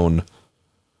standalone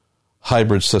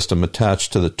hybrid system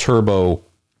attached to the turbo.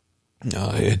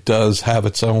 It does have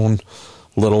its own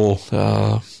little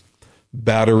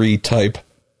battery type.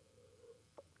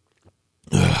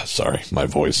 Sorry, my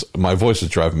voice is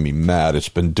driving me mad. It's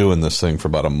been doing this thing for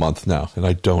about a month now, and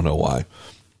I don't know why.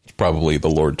 It's probably the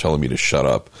Lord telling me to shut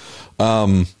up.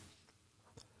 It's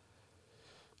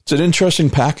an interesting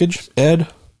package, Ed.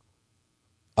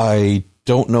 I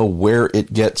don't know where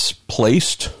it gets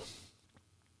placed,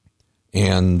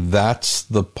 and that's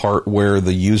the part where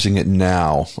the using it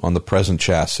now on the present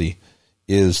chassis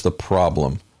is the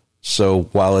problem. So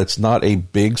while it's not a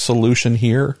big solution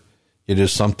here, it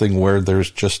is something where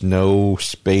there's just no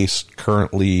space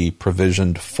currently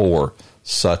provisioned for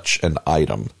such an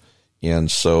item.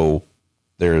 And so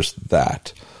there's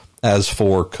that. As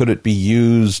for could it be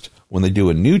used when they do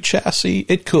a new chassis?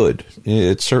 It could.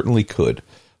 It certainly could.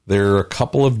 There are a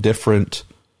couple of different,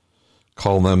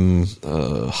 call them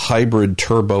hybrid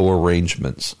turbo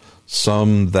arrangements.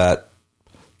 Some that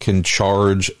can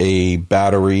charge a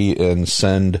battery and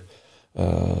send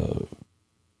that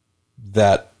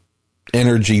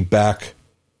energy back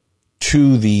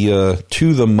to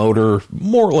the motor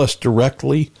more or less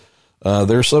directly.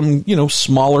 There's some,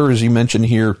 smaller, as you mentioned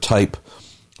here, type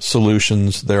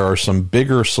solutions. There are some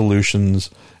bigger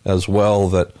solutions as well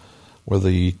that where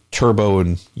the turbo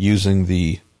and using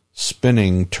the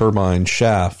spinning turbine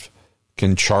shaft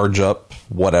can charge up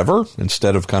whatever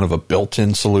instead of kind of a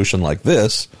built-in solution like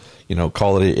this,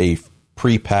 call it a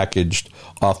pre-packaged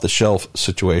off-the-shelf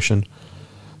situation.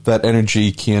 That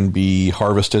energy can be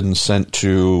harvested and sent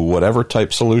to whatever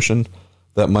type solution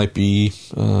that might be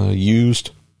used.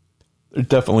 There are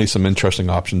definitely some interesting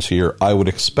options here. I would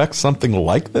expect something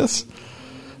like this.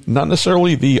 Not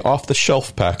necessarily the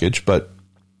off-the-shelf package, but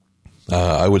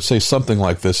I would say something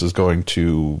like this is going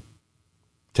to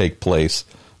take place.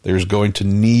 There's going to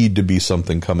need to be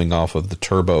something coming off of the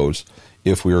turbos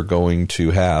if we are going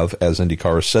to have, as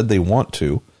IndyCar said they want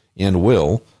to and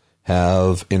will,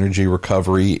 have energy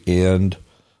recovery and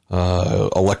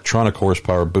electronic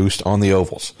horsepower boost on the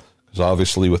ovals. Because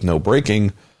obviously with no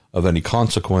braking of any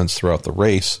consequence throughout the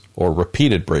race, or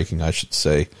repeated braking, I should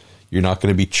say, you're not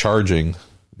going to be charging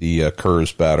the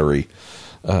KERS battery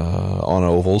on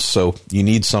ovals. So you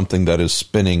need something that is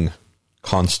spinning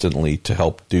constantly to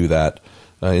help do that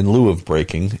in lieu of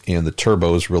braking, and the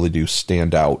turbos really do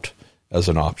stand out as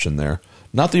an option there.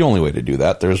 Not the only way to do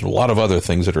that. There's a lot of other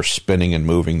things that are spinning and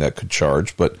moving that could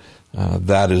charge, but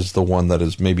that is the one that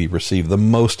has maybe received the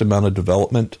most amount of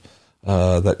development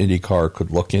that IndyCar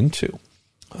could look into.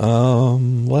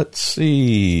 Let's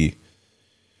see.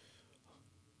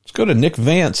 Let's go to Nick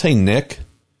Vance. Hey, Nick.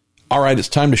 All right, it's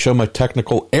time to show my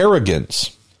technical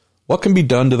arrogance. What can be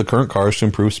done to the current cars to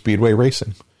improve speedway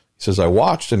racing? He says, I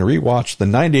watched and rewatched the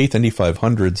 98th Indy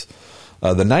 500s,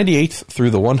 the 98th through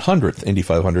the 100th Indy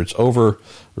 500s over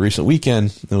the recent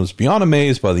weekend, and was beyond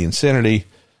amazed by the insanity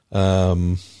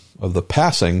of the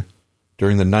passing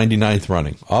during the 99th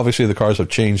running. Obviously, the cars have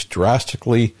changed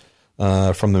drastically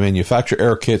from the manufacturer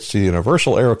aero kits to the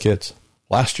universal aero kits.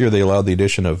 Last year, they allowed the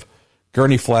addition of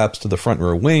gurney flaps to the front and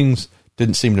rear wings.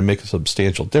 Didn't seem to make a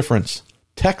substantial difference.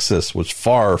 Texas was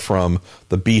far from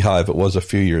the beehive it was a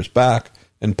few years back,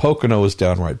 and Pocono is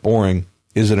downright boring.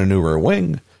 Is it a new rear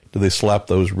wing? Do they slap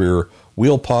those rear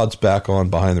wheel pods back on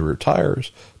behind the rear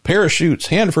tires? Parachutes,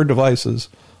 Hanford devices.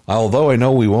 Although I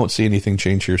know we won't see anything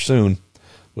change here soon,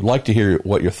 would like to hear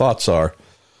what your thoughts are.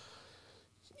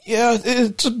 Yeah,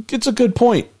 it's a good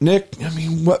point, Nick. I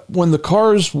mean, when the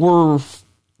cars were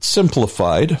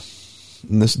simplified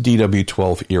in this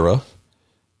DW12 era,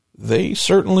 they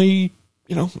certainly,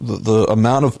 the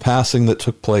amount of passing that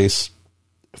took place,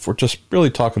 if we're just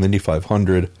really talking the Indy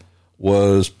 500,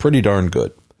 was pretty darn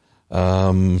good.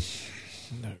 Going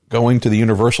to the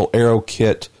universal aero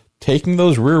kit, taking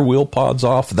those rear wheel pods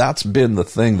off, that's been the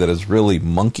thing that has really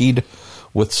monkeyed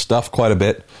with stuff quite a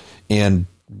bit. And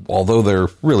although they're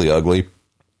really ugly,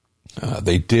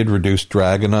 they did reduce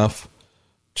drag enough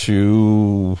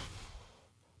to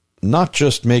not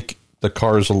just make the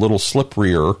cars a little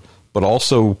slipperier, but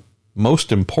also,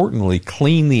 most importantly,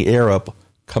 clean the air up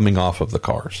coming off of the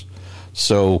cars.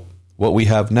 So what we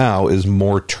have now is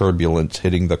more turbulence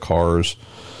hitting the cars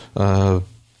that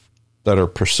are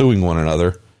pursuing one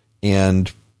another, and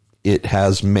it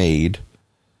has made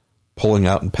pulling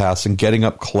out and passing, getting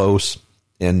up close,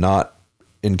 and not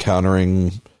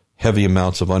encountering heavy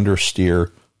amounts of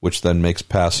understeer, which then makes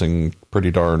passing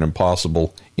pretty darn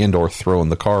impossible, and or throwing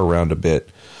the car around a bit.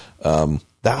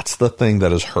 That's the thing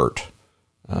that has hurt,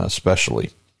 especially.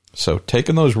 So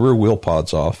taking those rear wheel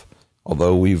pods off,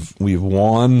 although we've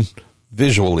won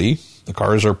visually, the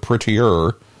cars are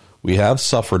prettier, we have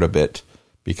suffered a bit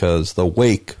because the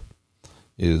wake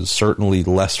is certainly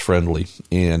less friendly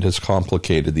and has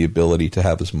complicated the ability to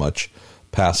have as much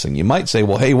passing. You might say,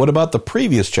 well, hey, what about the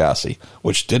previous chassis,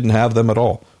 which didn't have them at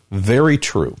all? Very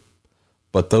true.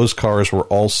 But those cars were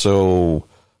also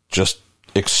just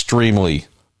extremely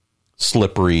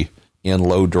slippery and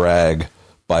low drag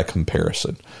by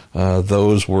comparison.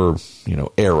 Those were,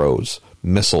 arrows,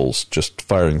 missiles just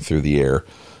firing through the air.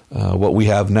 What we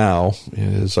have now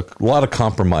is a lot of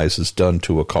compromises done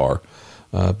to a car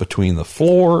between the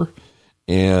floor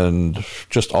and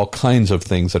just all kinds of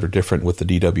things that are different with the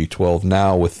DW12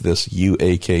 now with this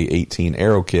UAK18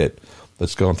 aero kit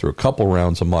that's gone through a couple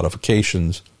rounds of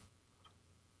modifications.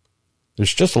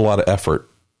 There's just a lot of effort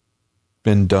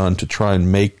been done to try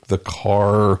and make the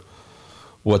car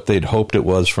what they'd hoped it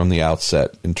was from the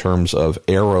outset in terms of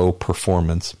aero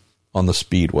performance on the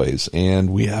speedways, and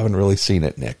we haven't really seen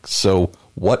it, Nick. So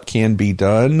what can be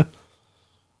done?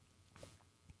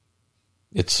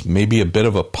 It's maybe a bit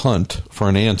of a punt for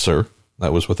an answer.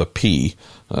 That was with a P,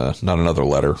 not another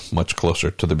letter, much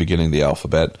closer to the beginning of the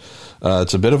alphabet.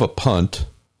 It's a bit of a punt,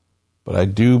 but I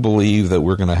do believe that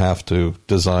we're going to have to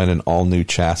design an all-new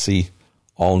chassis,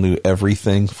 all-new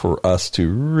everything for us to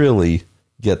really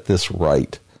get this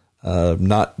right.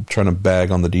 Not trying to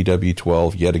bag on the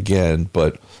DW12 yet again,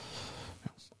 but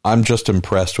I'm just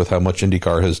impressed with how much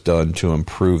IndyCar has done to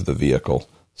improve the vehicle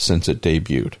since it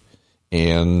debuted.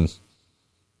 And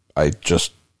I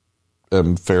just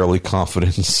am fairly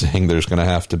confident in saying there's going to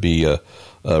have to be a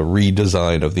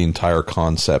redesign of the entire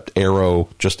concept, aero,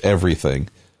 just everything,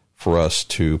 for us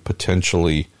to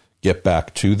potentially get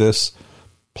back to this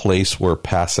place where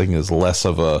passing is less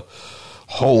of a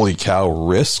holy cow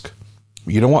risk.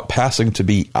 I don't want passing to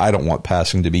be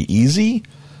easy,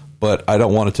 but I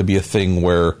don't want it to be a thing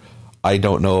where I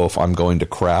don't know if I'm going to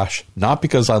crash, not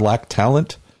because I lack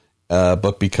talent,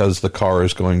 but because the car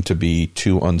is going to be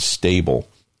too unstable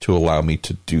to allow me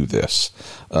to do this.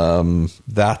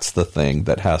 That's the thing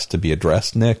that has to be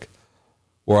addressed, Nick.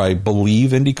 Where I believe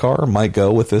IndyCar might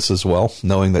go with this as well,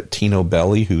 knowing that Tino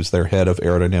Belli, who's their head of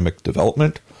aerodynamic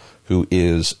development, who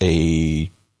is a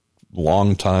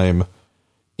longtime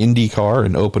IndyCar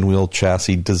and open-wheel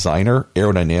chassis designer,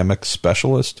 aerodynamic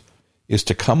specialist, is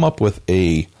to come up with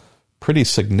a pretty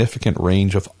significant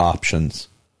range of options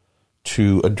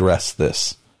to address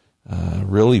this.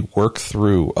 Really work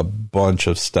through a bunch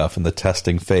of stuff in the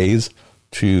testing phase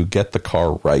to get the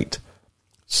car right.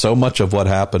 So much of what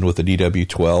happened with the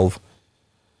DW12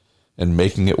 and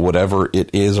making it whatever it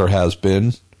is or has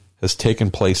been has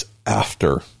taken place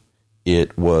after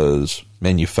it was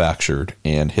manufactured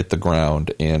and hit the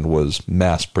ground and was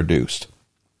mass produced.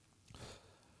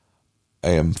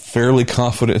 I am fairly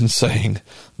confident in saying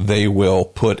they will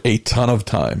put a ton of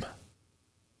time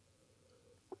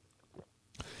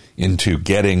into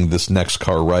getting this next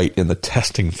car right in the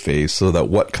testing phase so that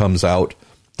what comes out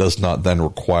does not then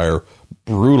require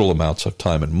brutal amounts of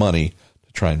time and money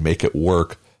to try and make it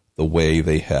work the way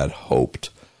they had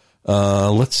hoped.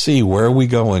 Let's see, where are we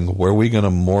going? Where are we going to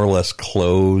more or less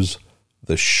close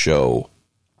the show?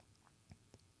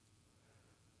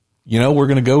 We're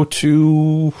going to go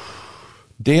to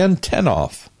Dan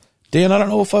Tenoff. Dan, I don't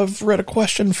know if I've read a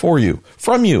question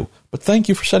from you, but thank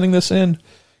you for sending this in.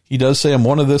 He does say, I'm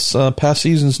one of this past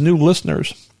season's new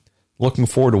listeners. Looking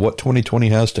forward to what 2020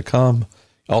 has to come.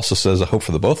 Also says, I hope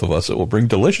for the both of us it will bring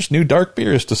delicious new dark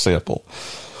beers to sample.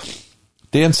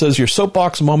 Dan says, your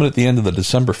soapbox moment at the end of the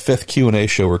December 5th Q&A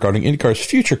show regarding IndyCar's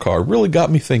future car really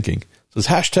got me thinking. Says,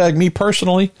 hashtag me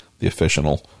personally, the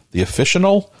official. The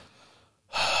official?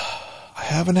 I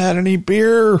haven't had any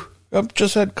beer. I've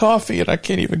just had coffee and I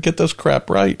can't even get this crap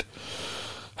right.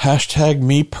 Hashtag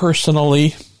me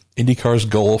personally. IndyCar's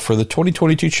goal for the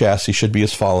 2022 chassis should be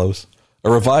as follows.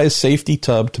 A revised safety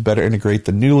tub to better integrate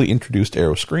the newly introduced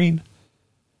aero screen.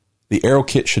 The aero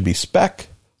kit should be spec,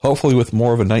 hopefully with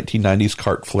more of a 1990s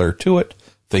kart flair to it.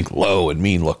 Think low and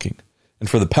mean looking. And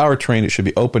for the powertrain, it should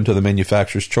be open to the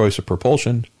manufacturer's choice of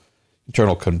propulsion.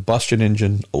 Internal combustion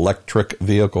engine, electric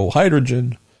vehicle,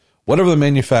 hydrogen. Whatever the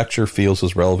manufacturer feels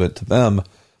is relevant to them,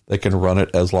 they can run it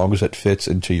as long as it fits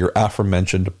into your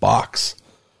aforementioned box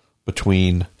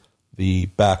between the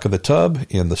back of the tub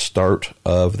and the start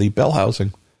of the bell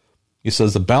housing. He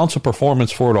says the balance of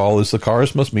performance for it all is the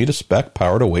cars must meet a spec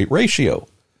power to weight ratio.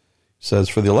 He says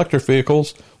for the electric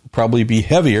vehicles will probably be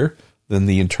heavier than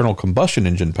the internal combustion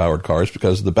engine powered cars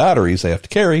because of the batteries they have to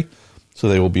carry, so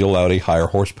they will be allowed a higher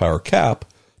horsepower cap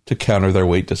to counter their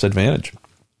weight disadvantage.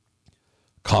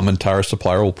 Common tire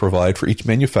supplier will provide for each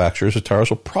manufacturer, so tires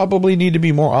will probably need to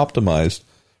be more optimized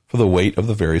for the weight of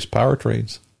the various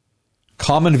powertrains.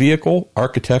 Common vehicle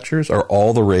architectures are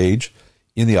all the rage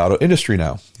in the auto industry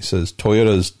now. He says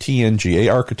Toyota's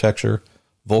TNGA architecture,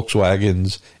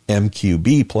 Volkswagen's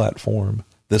MQB platform,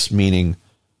 this meaning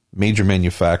major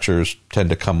manufacturers tend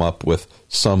to come up with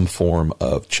some form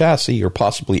of chassis or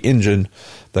possibly engine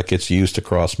that gets used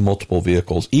across multiple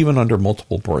vehicles, even under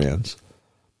multiple brands.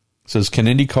 It says, can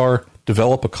IndyCar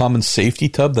develop a common safety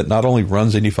tub that not only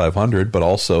runs Indy 500, but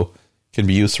also can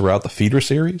be used throughout the feeder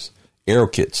series? Aero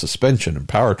kits, suspension, and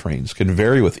powertrains can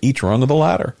vary with each rung of the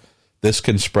ladder. This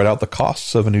can spread out the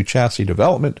costs of a new chassis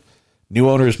development. New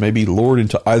owners may be lured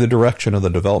into either direction of the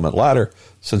development ladder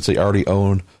since they already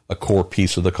own a core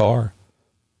piece of the car.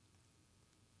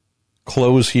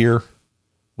 Close here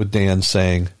with Dan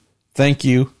saying, thank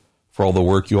you for all the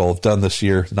work you all have done this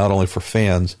year, not only for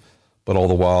fans, but all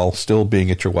the while still being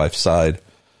at your wife's side.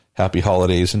 Happy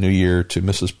holidays and New Year to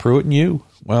Mrs. Pruitt and you.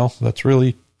 Well, that's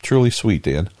really, truly sweet,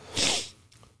 Dan.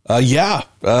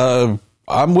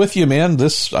 I'm with you, man.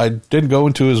 This, I didn't go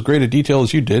into as great a detail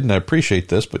as you did, and I appreciate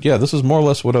this, but yeah, this is more or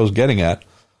less what I was getting at.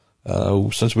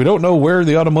 Since we don't know where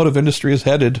the automotive industry is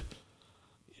headed,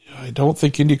 I don't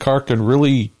think IndyCar can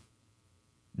really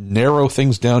narrow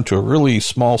things down to a really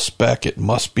small spec. It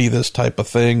must be this type of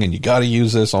thing, and you got to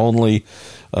use this only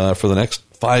for the next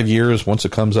 5 years once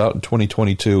it comes out in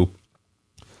 2022.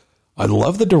 I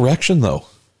love the direction, though.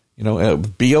 You know,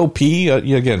 BOP,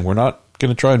 again, we're not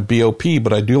going to try and BOP,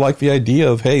 but I do like the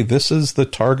idea of, hey, this is the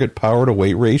target power to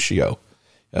weight ratio.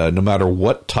 No matter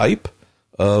what type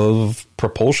of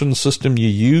propulsion system you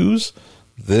use,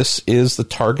 this is the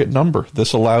target number.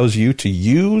 This allows you to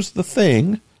use the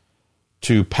thing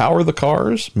to power the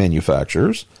cars,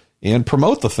 manufacturers, and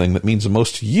promote the thing that means the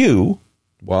most to you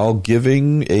while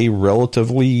giving a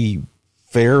relatively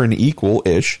fair and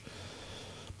equal-ish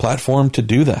platform to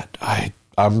do that.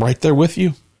 I'm right there with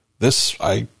you. There's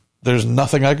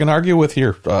nothing I can argue with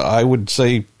here. I would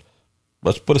say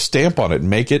let's put a stamp on it and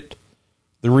make it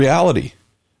the reality.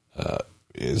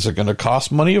 Is it going to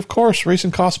cost money? Of course,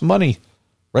 racing costs money.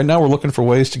 Right now we're looking for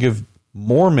ways to give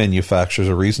more manufacturers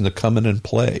a reason to come in and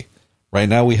play. Right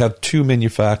now we have 2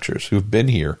 manufacturers who've been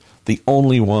here, the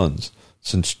only ones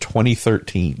since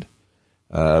 2013.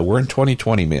 We're in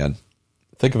 2020, man.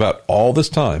 Think about all this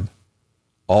time,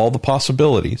 all the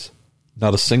possibilities.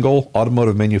 Not a single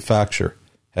automotive manufacturer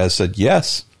has said,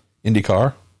 yes,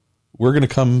 IndyCar, we're going to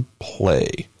come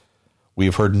play.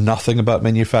 We've heard nothing about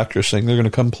manufacturers saying they're going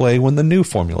to come play when the new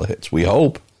formula hits. We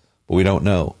hope, but we don't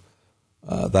know.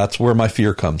 That's where my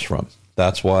fear comes from.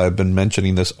 That's why I've been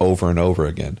mentioning this over and over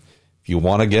again. If you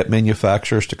want to get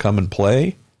manufacturers to come and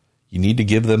play, you need to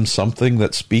give them something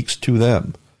that speaks to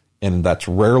them, and that's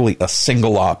rarely a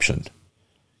single option.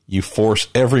 You force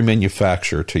every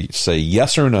manufacturer to say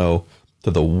yes or no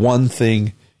to the one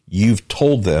thing you've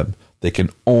told them they can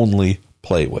only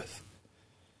play with.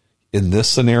 In this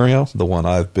scenario, the one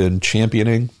I've been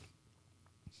championing,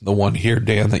 the one here,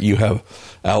 Dan, that you have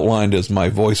outlined as my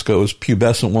voice goes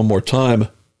pubescent one more time,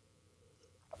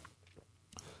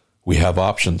 we have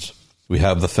options. We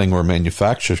have the thing where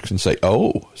manufacturers can say,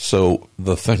 oh, so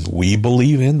the thing we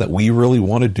believe in that we really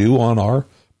want to do on our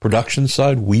production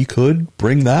side, we could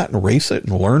bring that and race it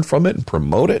and learn from it and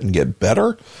promote it and get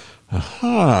better.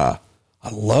 Aha. I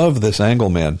love this angle,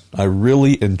 man. I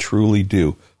really and truly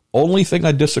do. Only thing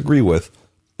I disagree with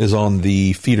is on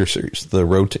the feeder series, the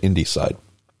Road to Indy side.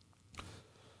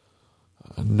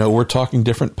 No, we're talking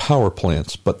different power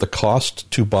plants, but the cost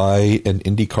to buy an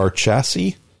IndyCar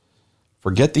chassis,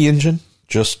 forget the engine,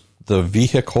 just the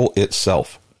vehicle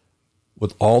itself,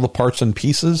 with all the parts and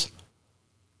pieces,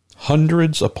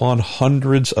 hundreds upon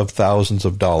hundreds of thousands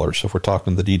of dollars if we're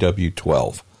talking the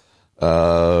DW12.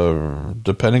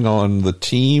 Depending on the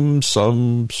team,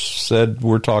 some said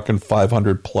we're talking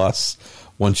 500 plus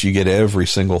once you get every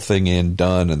single thing in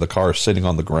done and the car is sitting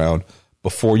on the ground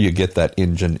before you get that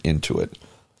engine into it.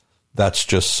 That's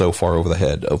just so far over the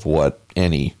head of what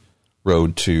any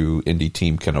Road to Indy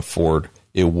team can afford.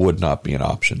 It would not be an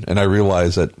option. And I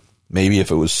realize that maybe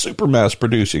if it was super mass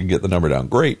produced, you can get the number down.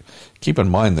 Great. Keep in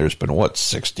mind, there's been,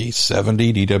 60,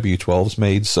 70 DW12s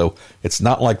made. So it's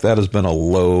not like that has been a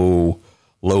low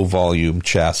volume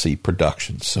chassis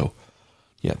production. So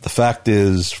yeah, the fact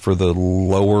is for the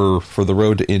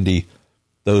Road to Indy,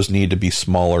 those need to be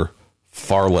smaller,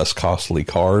 far less costly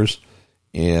cars.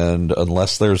 And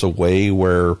unless there's a way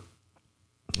where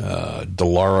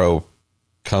Dallara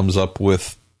comes up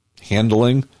with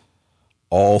handling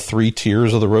all 3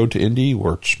 tiers of the Road to Indy,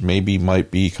 which maybe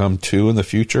might become 2 in the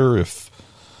future if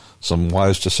some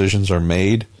wise decisions are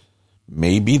made.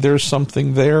 Maybe there's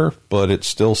something there, but it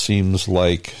still seems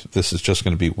like this is just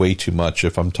going to be way too much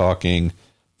if I'm talking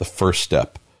the first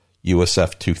step,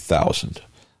 USF 2000.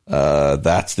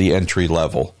 That's the entry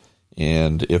level.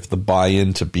 And if the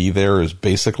buy-in to be there is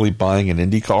basically buying an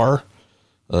IndyCar,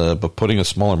 but putting a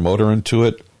smaller motor into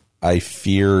it, I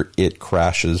fear it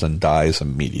crashes and dies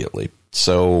immediately.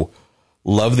 So,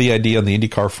 love the idea on the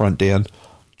IndyCar front, Dan.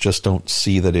 Just don't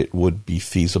see that it would be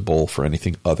feasible for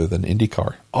anything other than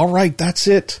IndyCar. All right, that's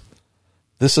it.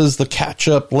 This is the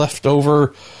catch-up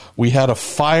leftover. We had a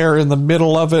fire in the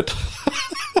middle of it.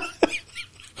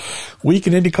 Week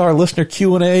in IndyCar listener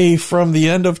Q&A from the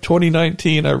end of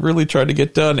 2019. I really tried to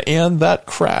get done, and that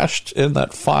crashed, and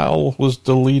that file was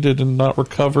deleted and not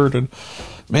recovered. And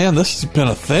man, this has been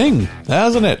a thing,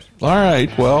 hasn't it? All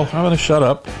right, well, I'm going to shut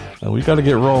up. We got to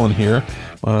get rolling here,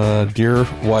 dear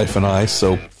wife and I.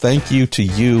 So thank you to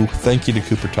you. Thank you to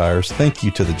Cooper Tires. Thank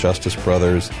you to the Justice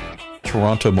Brothers.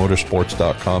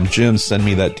 TorontoMotorsports.com. Jim, send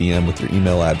me that DM with your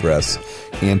email address,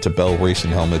 and to Bell Racing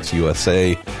Helmets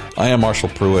USA. I am Marshall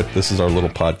Pruitt. This is our little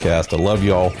podcast. I love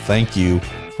you all. Thank you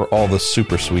for all the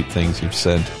super sweet things you've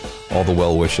sent, all the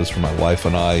well wishes for my wife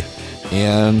and I.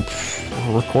 And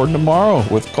we're recording tomorrow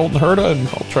with Colton Herta, and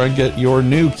I'll try and get your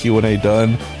new Q&A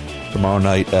done tomorrow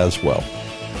night as well.